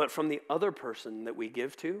 But from the other person that we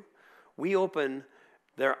give to, we open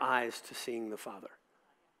their eyes to seeing the Father.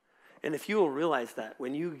 And if you will realize that,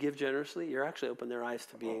 when you give generously, you're actually opening their eyes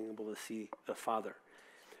to being able to see the Father.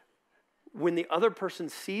 When the other person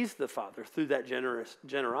sees the Father through that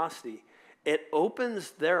generosity, it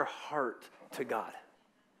opens their heart to God.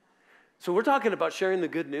 So we're talking about sharing the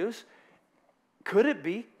good news. Could it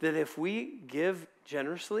be that if we give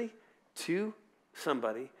generously to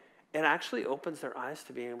somebody, it actually opens their eyes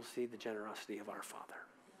to being able to see the generosity of our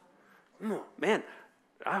Father? Man,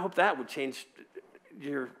 I hope that would change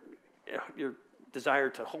your desire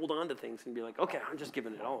to hold on to things and be like, okay, I'm just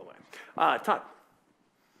giving it all away. Todd.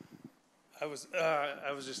 I was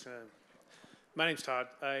just gonna. My name's Todd.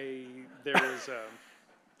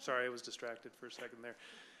 Sorry, I was distracted for a second there.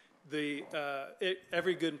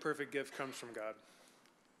 Every good and perfect gift comes from God.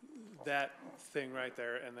 That thing right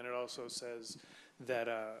there, and then it also says that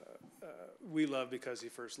we love because He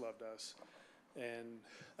first loved us. And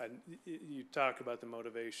you talk about the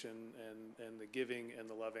motivation and the giving and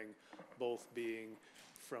the loving both being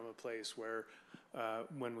from a place where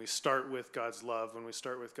when we start with God's love, when we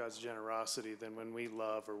start with God's generosity, then when we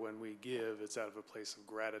love or when we give, it's out of a place of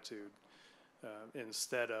gratitude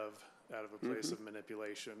instead of out of a place of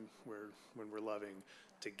manipulation, where when we're loving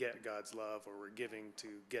to get God's love or we're giving to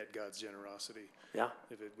get God's generosity. Yeah.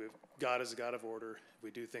 If God is a God of order, if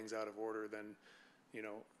we do things out of order, then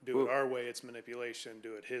do it our way, it's manipulation.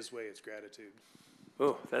 Do it His way, it's gratitude.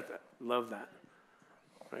 Oh, love that.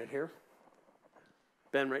 Right here.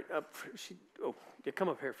 Ben, right up. Yeah, come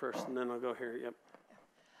up here first, and then I'll go here. Yep.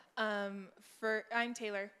 I'm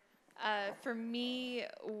Taylor. For me,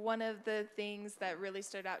 one of the things that really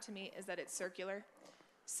stood out to me is that it's circular.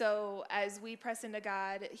 So as we press into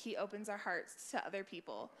God, He opens our hearts to other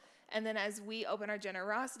people. And then as we open our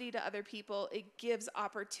generosity to other people, it gives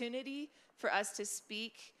opportunity for us to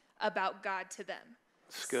speak about God to them.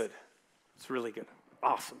 It's good. It's really good.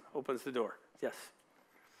 Awesome. Opens the door. Yes.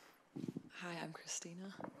 Hi, I'm Christina.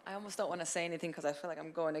 I almost don't want to say anything because I feel like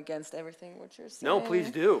I'm going against everything what you're saying. No, please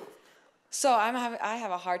do. So I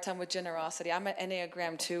have a hard time with generosity. I'm an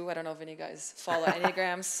Enneagram 2. I don't know if any of you guys follow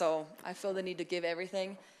Enneagrams, so I feel the need to give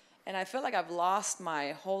everything. And I feel like I've lost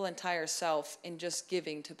my whole entire self in just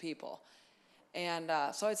giving to people. And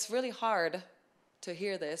so it's really hard to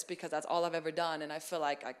hear this because that's all I've ever done, and I feel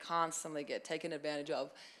like I constantly get taken advantage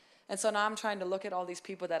of. And so now I'm trying to look at all these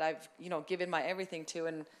people that I've, given my everything to,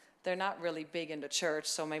 and they're not really big into church,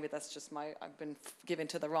 so maybe that's just I've been given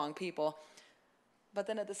to the wrong people. But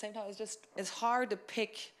then at the same time, it's hard to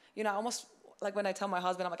pick, almost like when I tell my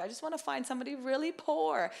husband, I'm like, I just want to find somebody really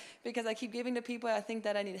poor because I keep giving to people I think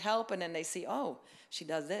that I need help, and then they see, oh, she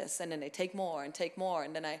does this, and then they take more,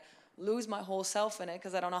 and then I lose my whole self in it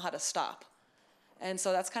because I don't know how to stop. And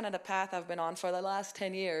so that's kind of the path I've been on for the last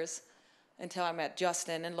 10 years until I met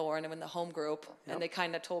Justin and Lauren in the home group, and they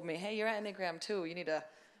kind of told me, hey, you're Enneagram 2, you need to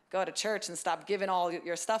go to church and stop giving all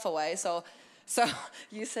your stuff away. So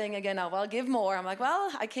you saying again now, well, give more. I'm like,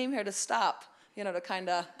 well, I came here to stop, to kind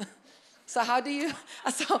of. So how do you?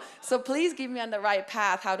 So please keep me on the right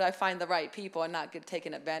path. How do I find the right people and not get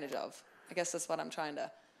taken advantage of? I guess that's what I'm trying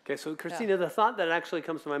to. Okay, so Christina, the thought that actually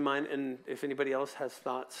comes to my mind, and if anybody else has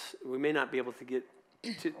thoughts, we may not be able to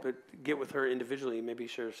get with her individually, maybe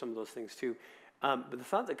share some of those things too. But the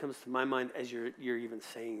thought that comes to my mind as you're even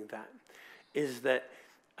saying that is that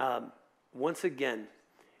once again,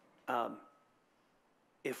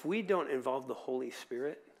 if we don't involve the Holy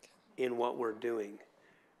Spirit in what we're doing,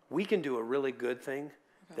 we can do a really good thing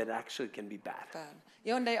that actually can be bad.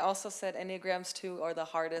 They also said Enneagrams 2 are the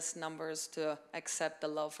hardest numbers to accept the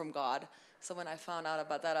love from God. So when I found out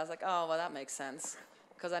about that, I was like, oh, well, that makes sense.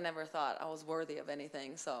 Because I never thought I was worthy of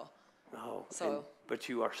anything. But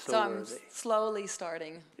you are so I'm worthy. Slowly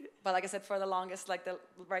starting. But like I said, for the longest,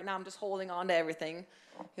 right now I'm just holding on to everything,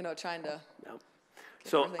 trying to. No.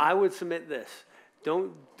 So I would submit this.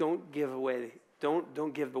 Don't give away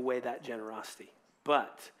that generosity.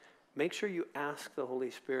 But make sure you ask the Holy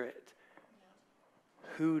Spirit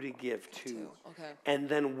who to give to. Okay. And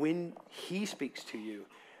then when He speaks to you,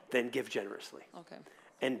 then give generously. Okay.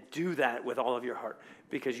 And do that with all of your heart,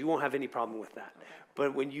 because you won't have any problem with that. Okay.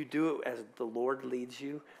 But when you do it as the Lord leads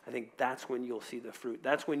you, I think that's when you'll see the fruit.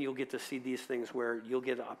 That's when you'll get to see these things where you'll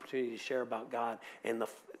get an opportunity to share about God, and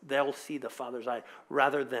they'll see the Father's eye,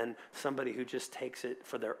 rather than somebody who just takes it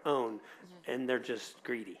for their own, and they're just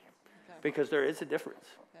greedy. Okay. Because there is a difference.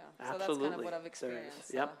 Yeah. So absolutely. That's kind of what I've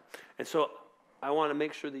experienced. Yep. And so I want to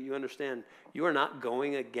make sure that you understand you are not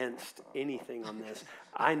going against anything on this.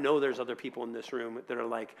 I know there's other people in this room that are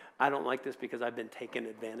like, I don't like this because I've been taken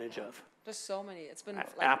advantage of. There's so many. It's been like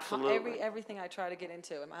Absolutely. everything I try to get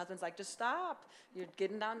into, and my husband's like, just stop. You're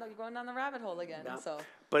going down the rabbit hole again. Yeah. So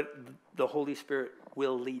But the Holy Spirit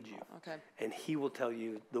will lead you. Okay. And he will tell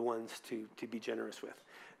you the ones to be generous with.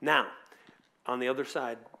 Now, on the other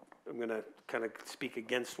side, I'm going to kind of speak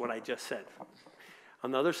against what I just said.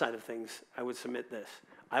 On the other side of things, I would submit this.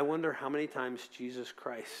 I wonder how many times Jesus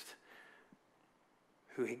Christ,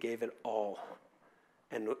 who he gave it all,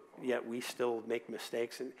 and yet we still make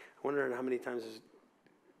mistakes. And I wonder how many times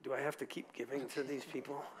do I have to keep giving to these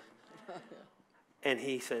people? And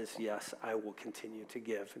he says, yes, I will continue to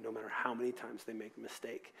give, no matter how many times they make a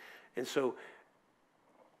mistake. And so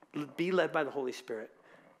be led by the Holy Spirit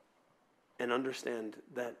and understand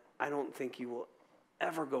that I don't think you will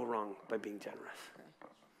ever go wrong by being generous.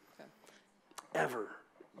 Ever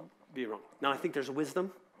be wrong. Now, I think there's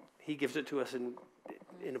wisdom. He gives it to us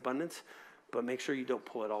in abundance, but make sure you don't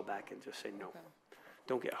pull it all back and just say no.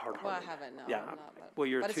 Don't get hard-hearted. Well, I haven't, no. Yeah. I'm not, Well,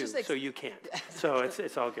 you're but it's two, just so you can't. So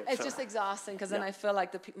it's all good. It's So- just exhausting because then Yeah. I feel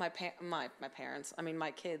like my parents, I mean,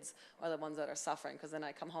 my kids are the ones that are suffering because then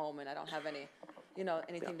I come home and I don't have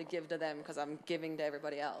anything to give to them because I'm giving to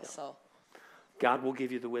everybody else. So God will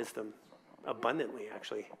give you the wisdom abundantly,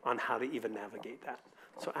 actually, on how to even navigate that.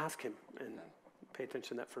 So ask him and pay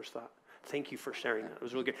attention to that first thought. Thank you for sharing that. It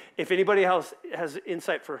was really good. If anybody else has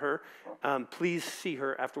insight for her, please see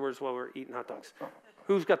her afterwards while we're eating hot dogs.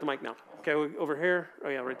 Who's got the mic now? Okay, over here. Oh,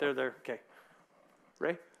 yeah, right there. Okay.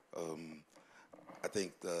 Ray? I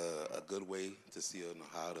think a good way to see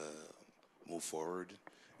how to move forward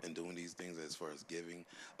in doing these things as far as giving,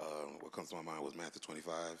 what comes to my mind was Matthew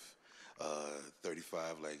 25.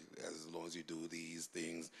 35, like as long as you do these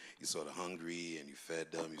things, you're sort of hungry and you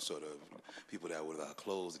fed them. You sort of people that were without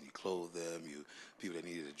clothes and you clothe them. You people that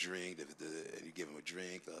needed a drink and you give them a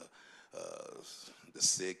drink. The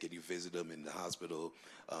sick and you visit them in the hospital.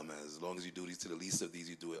 As long as you do these to the least of these,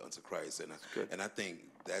 you do it unto Christ. And I think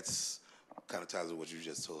that's kind of ties with what you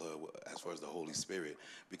just told her as far as the Holy Spirit,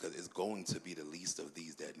 because it's going to be the least of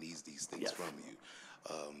these that needs these things from you.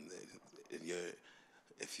 And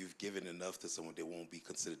if you've given enough to someone, they won't be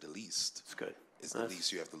considered the least. It's good. It's the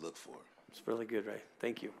least you have to look for. It's really good, Ray.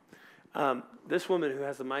 Thank you. This woman who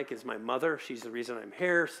has the mic is my mother. She's the reason I'm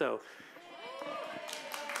here. So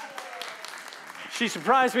she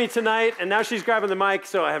surprised me tonight, and now she's grabbing the mic,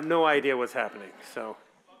 so I have no idea what's happening. So,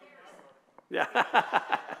 yeah.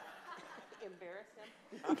 Embarrass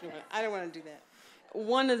him? I don't want to do that.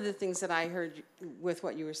 One of the things that I heard with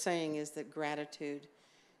what you were saying is that gratitude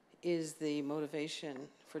is the motivation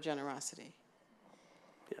for generosity.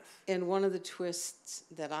 Yes. And one of the twists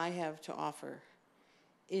that I have to offer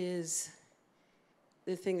is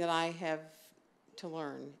the thing that I have to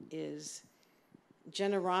learn is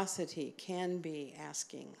generosity can be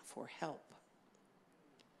asking for help.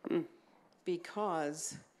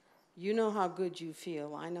 Because you know how good you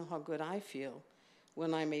feel, I know how good I feel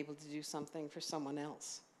when I'm able to do something for someone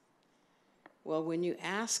else. Well, when you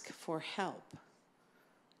ask for help,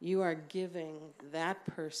 you are giving that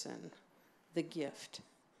person the gift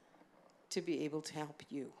to be able to help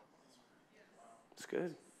you. That's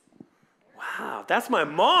good. Wow, that's my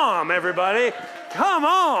mom, everybody. Come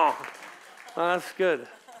on. Oh, that's good.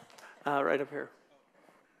 Right up here.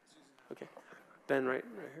 Okay. Ben, right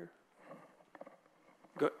here.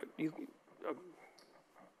 Go, you. Oh.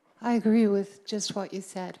 I agree with just what you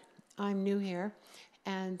said. I'm new here,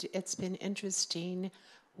 and it's been interesting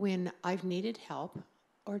when I've needed help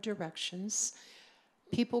or directions.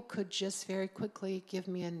 People could just very quickly give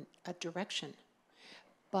me a direction.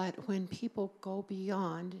 But when people go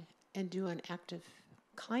beyond and do an act of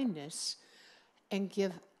kindness and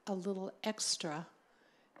give a little extra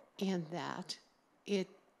in that,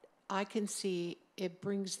 I can see it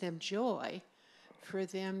brings them joy for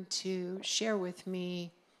them to share with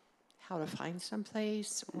me how to find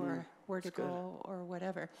someplace or where to go or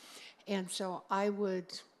whatever. And so I would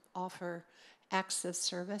offer acts of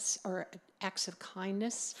service or acts of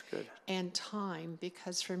kindness and time,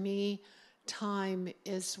 because for me, time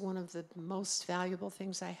is one of the most valuable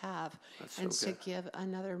things I have. And to give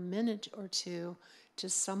another minute or two to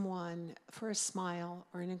someone for a smile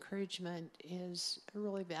or an encouragement is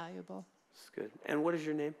really valuable. That's good. And what is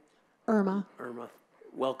your name? Irma. Irma.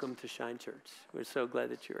 Welcome to Shine Church. We're so glad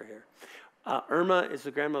that you are here. Irma is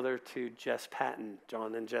the grandmother to Jess Patton,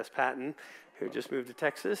 John and Jess Patton, who just moved to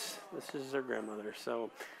Texas. This is their grandmother. So,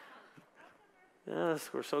 yes,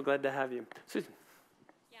 we're so glad to have you. Susan.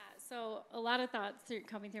 Yeah, So a lot of thoughts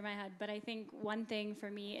coming through my head, but I think one thing for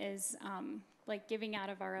me is like giving out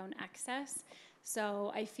of our own excess.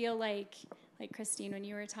 So I feel like Christine, when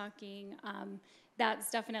you were talking, that's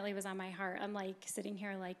definitely was on my heart. I'm like sitting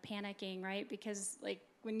here like panicking, right? Because like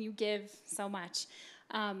when you give so much.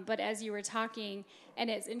 But as you were talking, and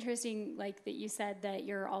it's interesting like that you said that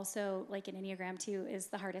you're also like an Enneagram 2 is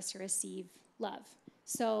the hardest to receive love.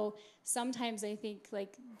 So sometimes I think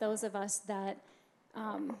like those of us that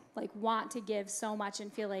like want to give so much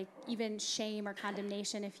and feel like even shame or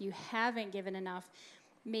condemnation if you haven't given enough,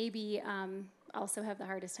 maybe also have the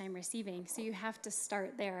hardest time receiving. So you have to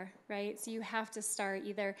start there, right? So you have to start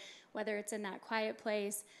either, whether it's in that quiet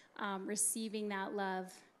place, receiving that love,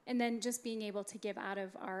 and then just being able to give out of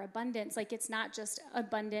our abundance. Like it's not just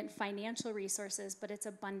abundant financial resources, but it's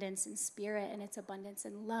abundance in spirit, and it's abundance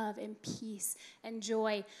in love and peace and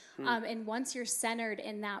joy. And once you're centered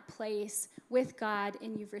in that place with God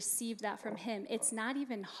and you've received that from him, it's not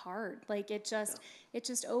even hard. Like it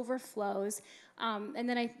just overflows. And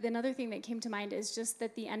then another thing that came to mind is just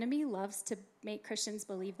that the enemy loves to make Christians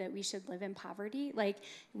believe that we should live in poverty. Like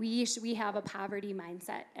we have a poverty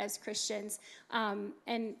mindset as Christians.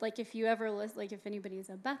 And like if you ever like if anybody's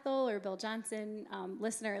a Bethel or Bill Johnson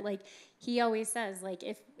listener, like he always says, like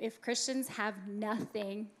if Christians have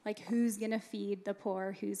nothing, like who's gonna feed the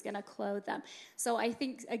poor? Who's gonna clothe them? So I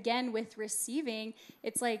think again with receiving,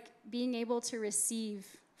 it's like being able to receive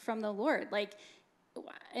from the Lord. Like,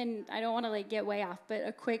 and I don't want to like get way off, but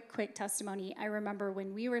a quick testimony. I remember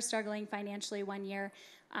when we were struggling financially one year,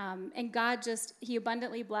 and God he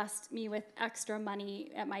abundantly blessed me with extra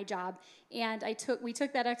money at my job. And we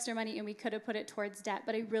took that extra money and we could have put it towards debt,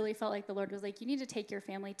 but I really felt like the Lord was like, you need to take your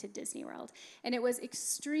family to Disney World. And it was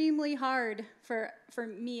extremely hard for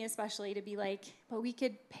me especially to be like, but we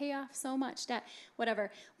could pay off so much debt, whatever.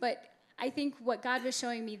 But I think what God was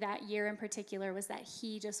showing me that year in particular was that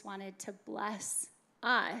he just wanted to bless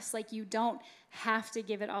us. Like you don't have to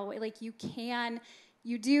give it all away. Like you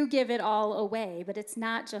do give it all away, but it's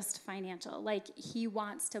not just financial. Like he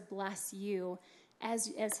wants to bless you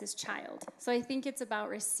as his child. So I think it's about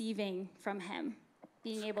receiving from him,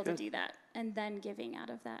 being able to do that, and then giving out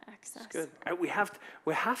of that excess. That's good. We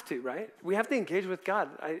have to, right? We have to engage with God.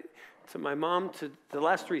 To my mom, to the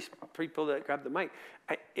last three people that grabbed the mic,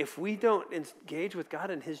 if we don't engage with God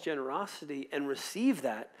in his generosity and receive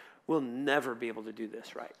that, we'll never be able to do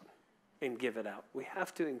this right and give it out. We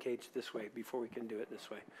have to engage this way before we can do it this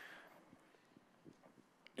way.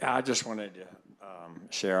 Yeah, I just wanted to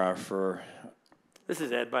share This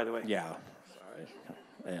is Ed, by the way. Yeah,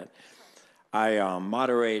 sorry, Ed. I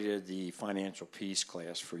moderated the financial peace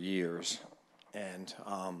class for years, and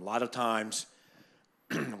a lot of times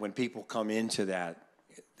when people come into that,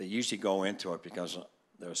 they usually go into it because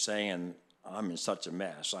they're saying, I'm in such a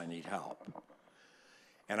mess, I need help.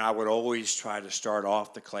 And I would always try to start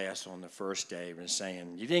off the class on the first day by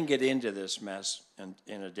saying, you didn't get into this mess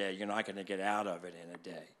in a day. You're not going to get out of it in a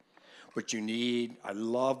day. But I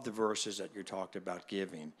love the verses that you talked about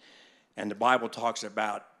giving. And the Bible talks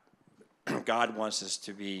about God wants us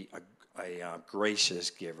to be a gracious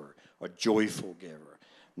giver, a joyful giver,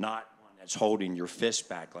 not one that's holding your fist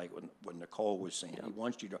back like what Nicole was saying. He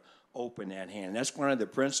wants you to open that hand. And that's one of the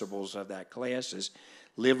principles of that class is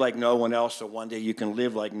live like no one else, so one day you can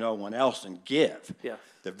live like no one else and give. Yes.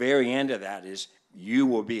 The very end of that is you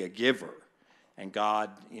will be a giver, and God,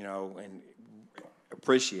 and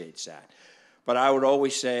appreciates that. But I would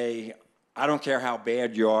always say, I don't care how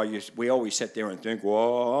bad you are. We always sit there and think,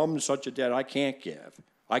 well, I'm such a debt, I can't give.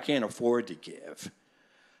 I can't afford to give.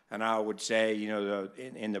 And I would say,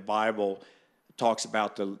 in the Bible, it talks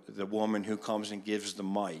about the woman who comes and gives the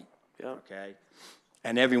mite. Yeah. Okay?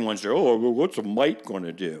 And everyone's there, well, what's a mite going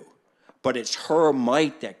to do? But it's her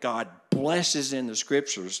mite that God blesses in the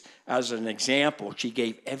scriptures. As an example, she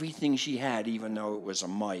gave everything she had, even though it was a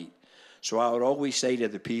mite. So I would always say to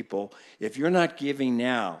the people, if you're not giving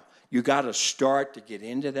now, you got to start to get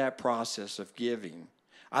into that process of giving.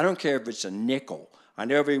 I don't care if it's a nickel. I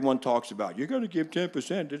know everyone talks about, you're going to give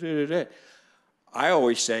 10%. I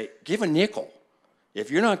always say, give a nickel. If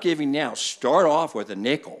you're not giving now, start off with a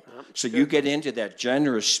nickel. So you get into that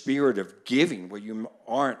generous spirit of giving where you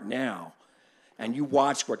aren't now. And you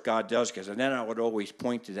watch what God does. And then I would always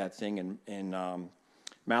point to that thing in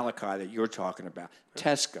Malachi that you're talking about.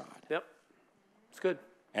 Test God. Yep. It's good.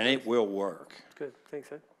 And it will work. It's good.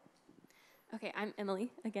 Thanks, Ed. Okay, I'm Emily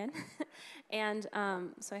again. And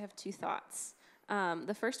so I have two thoughts.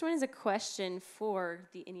 The first one is a question for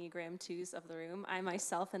the Enneagram 2s of the room. I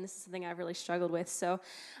myself, and this is something I've really struggled with. So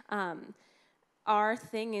our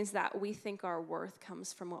thing is that we think our worth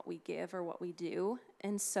comes from what we give or what we do.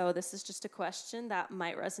 And so this is just a question that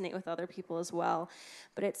might resonate with other people as well.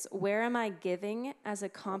 But it's, where am I giving as a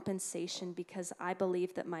compensation because I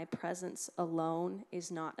believe that my presence alone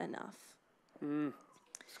is not enough?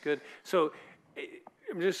 It's good. So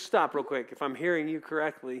just stop real quick. If I'm hearing you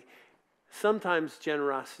correctly, sometimes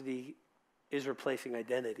generosity is replacing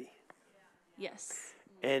identity. Yes.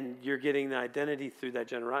 And you're getting the identity through that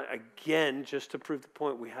generosity. Again, just to prove the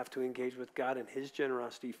point, we have to engage with God and his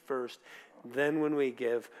generosity first. Then when we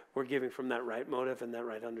give, we're giving from that right motive and that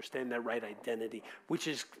right understanding, that right identity, which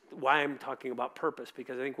is why I'm talking about purpose,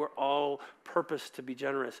 because I think we're all purposed to be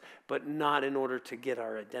generous, but not in order to get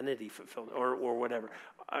our identity fulfilled or whatever.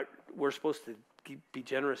 We're supposed to be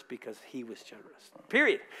generous because he was generous.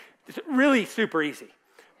 Period. It's really super easy.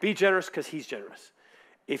 Be generous because he's generous.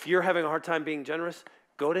 If you're having a hard time being generous,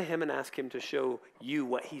 go to him and ask him to show you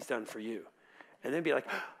what he's done for you. And then be like,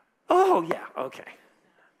 oh, yeah, okay.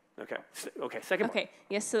 Second one. Okay,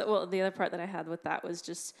 yes, so, well, the other part that I had with that was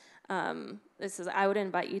just, it says, I would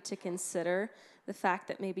invite you to consider the fact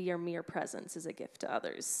that maybe your mere presence is a gift to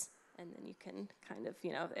others. And then you can kind of,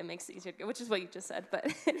 it makes it easier, which is what you just said.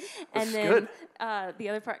 But and then the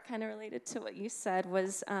other part kind of related to what you said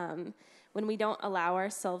was when we don't allow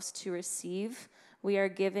ourselves to receive, we are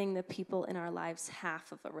giving the people in our lives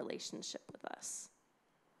half of a relationship with us.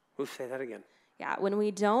 Say that again. Yeah, when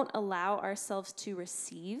we don't allow ourselves to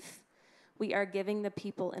receive, we are giving the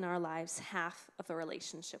people in our lives half of a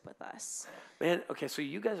relationship with us. Man, okay, so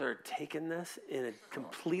you guys are taking this in a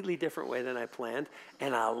completely different way than I planned,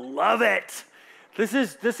 and I love it. This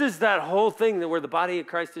is that whole thing that where the body of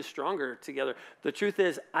Christ is stronger together. The truth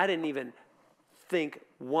is, I didn't even think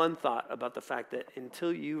one thought about the fact that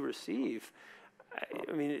until you receive,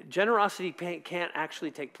 I mean, generosity can't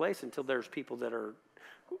actually take place until there's people that are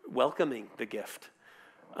welcoming the gift.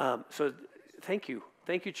 So thank you.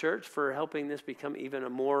 Thank you, church, for helping this become even a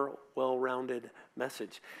more well-rounded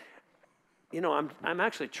message. I'm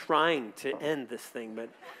actually trying to end this thing,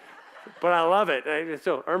 but I love it.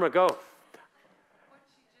 So, Irma, go.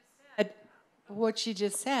 What she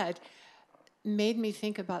just said made me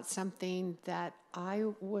think about something that I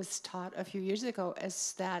was taught a few years ago,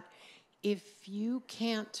 is that if you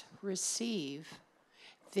can't receive,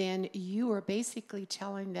 then you are basically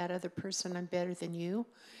telling that other person, I'm better than you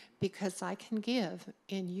because I can give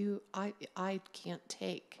and I can't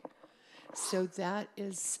take. So that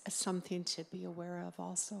is something to be aware of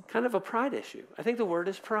also. Kind of a pride issue. I think the word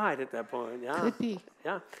is pride at that point. Yeah. Could be.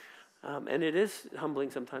 Yeah. And it is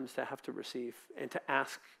humbling sometimes to have to receive and to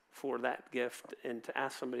ask for that gift and to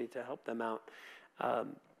ask somebody to help them out.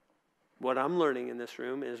 What I'm learning in this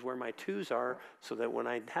room is where my twos are so that when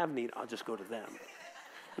I have need, I'll just go to them.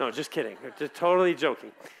 No, just kidding. Just totally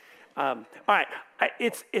joking. All right,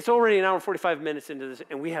 it's already an hour and 45 minutes into this,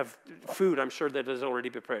 and we have food, I'm sure, that is already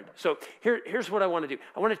prepared. So here's what I want to do.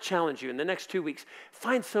 I want to challenge you in the next 2 weeks.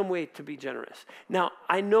 Find some way to be generous. Now,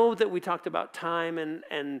 I know that we talked about time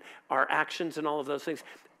and our actions and all of those things,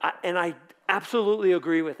 and I absolutely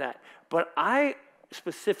agree with that. But I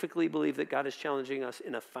specifically believe that God is challenging us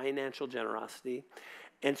in a financial generosity.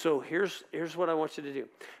 And so here's what I want you to do.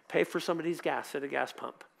 Pay for somebody's gas at a gas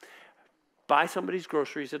pump. Buy somebody's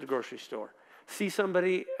groceries at a grocery store. See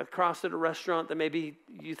somebody across at a restaurant that maybe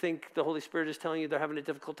you think the Holy Spirit is telling you they're having a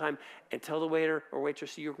difficult time, and tell the waiter or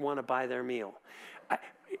waitress you want to buy their meal.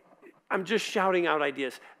 I'm just shouting out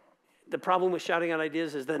ideas. The problem with shouting out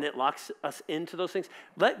ideas is then it locks us into those things.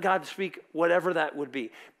 Let God speak whatever that would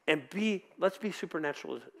be. And let's be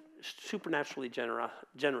supernaturally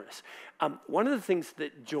generous. One of the things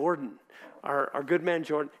that Jordan, our good man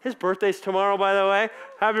Jordan, his birthday's tomorrow, by the way.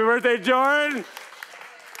 Happy birthday, Jordan.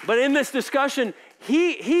 But in this discussion,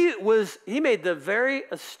 he made the very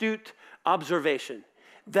astute observation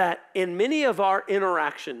that in many of our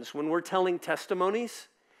interactions, when we're telling testimonies,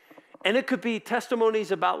 and it could be testimonies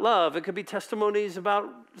about love, it could be testimonies about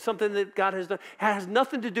something that God has done, it has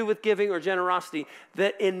nothing to do with giving or generosity,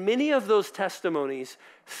 that in many of those testimonies,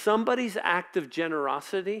 somebody's act of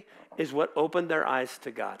generosity is what opened their eyes to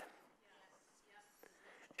God.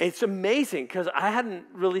 It's amazing because I hadn't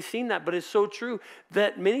really seen that, but it's so true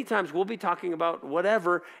that many times we'll be talking about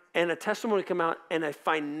whatever and a testimony come out and a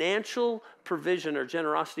financial provision or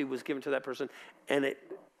generosity was given to that person and it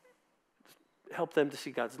helped them to see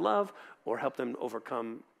God's love or help them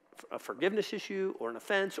overcome a forgiveness issue or an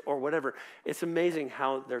offense or whatever. It's amazing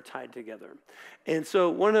how they're tied together. And so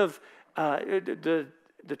one of the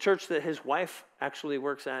church that his wife actually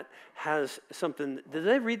works at has something. Do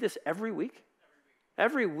they read this every week?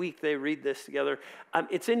 Every week they read this together.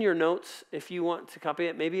 It's in your notes if you want to copy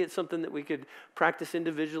it. Maybe it's something that we could practice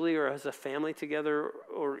individually or as a family together,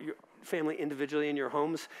 or your family individually in your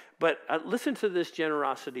homes. But listen to this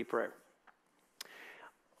generosity prayer.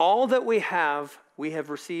 All that we have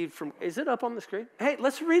received from, is it up on the screen? Hey,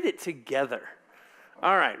 let's read it together.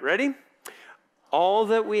 All right, ready? All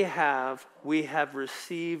that we have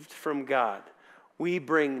received from God. We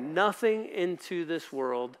bring nothing into this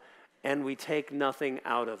world, and we take nothing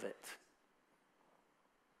out of it.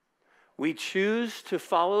 We choose to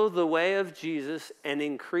follow the way of Jesus and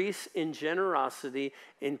increase in generosity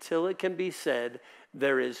until it can be said,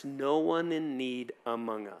 there is no one in need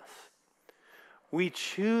among us. We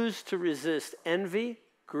choose to resist envy,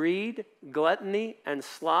 greed, gluttony, and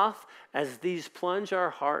sloth as these plunge our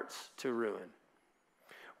hearts to ruin.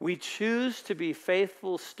 We choose to be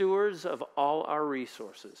faithful stewards of all our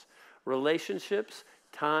resources, relationships,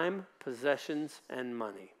 time, possessions, and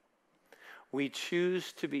money. We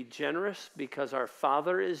choose to be generous because our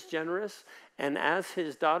Father is generous, and as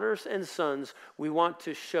his daughters and sons, we want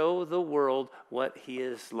to show the world what he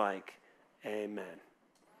is like. Amen.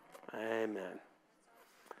 Amen.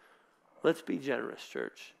 Let's be generous,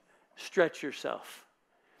 church. Stretch yourself.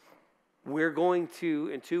 We're going to,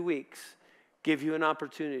 in 2 weeks, give you an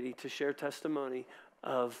opportunity to share testimony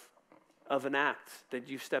of an act that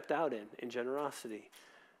you stepped out in generosity.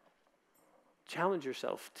 Challenge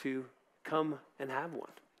yourself to come and have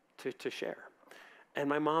one to share. And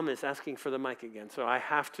my mom is asking for the mic again, so I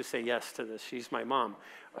have to say yes to this. She's my mom.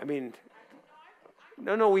 I mean,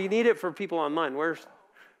 no, we need it for people online.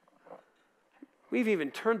 We've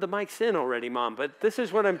even turned the mics in already, Mom, but this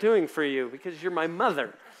is what I'm doing for you because you're my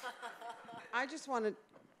mother. I just want to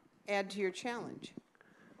add to your challenge.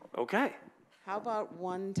 Okay. How about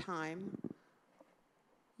one time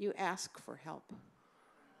you ask for help?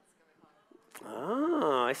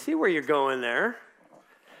 Oh, I see where you're going there.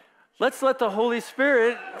 Let's let the Holy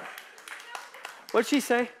Spirit. What'd she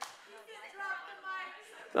say?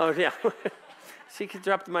 Oh, yeah. She could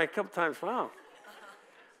drop the mic a couple times. Wow.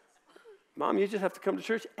 Mom, you just have to come to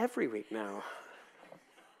church every week now.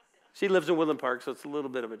 She lives in Woodland Park, so it's a little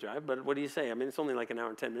bit of a drive, but what do you say? I mean, it's only like an hour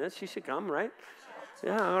and 10 minutes. She should come, right?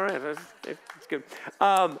 Yeah, all right. That's good.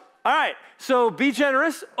 All right, so be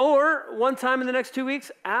generous, or one time in the next 2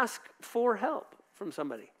 weeks, ask for help from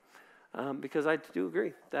somebody. Because I do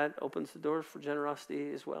agree, that opens the door for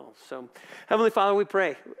generosity as well. So, Heavenly Father, we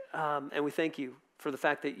pray, and we thank you for the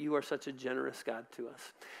fact that you are such a generous God to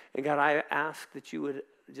us. And God, I ask that you would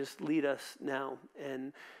just lead us now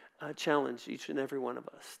and challenge each and every one of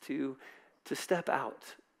us to step out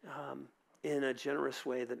in a generous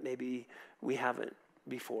way that maybe we haven't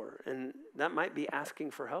before. And that might be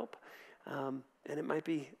asking for help, and it might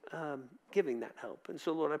be giving that help. And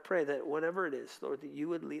so, Lord, I pray that whatever it is, Lord, that you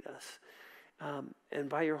would lead us, and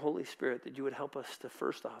by your Holy Spirit, that you would help us to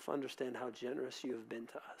first off understand how generous you have been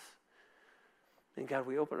to us. And God,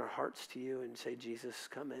 we open our hearts to you and say, Jesus,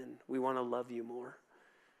 come in. We want to love you more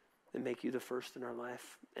and make you the first in our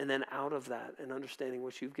life. And then out of that and understanding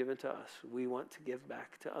what you've given to us, we want to give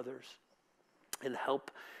back to others and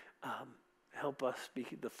help us be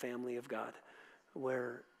the family of God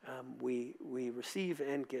where we receive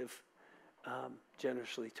and give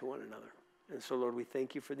generously to one another. And so, Lord, we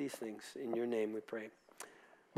thank you for these things. In your name we pray.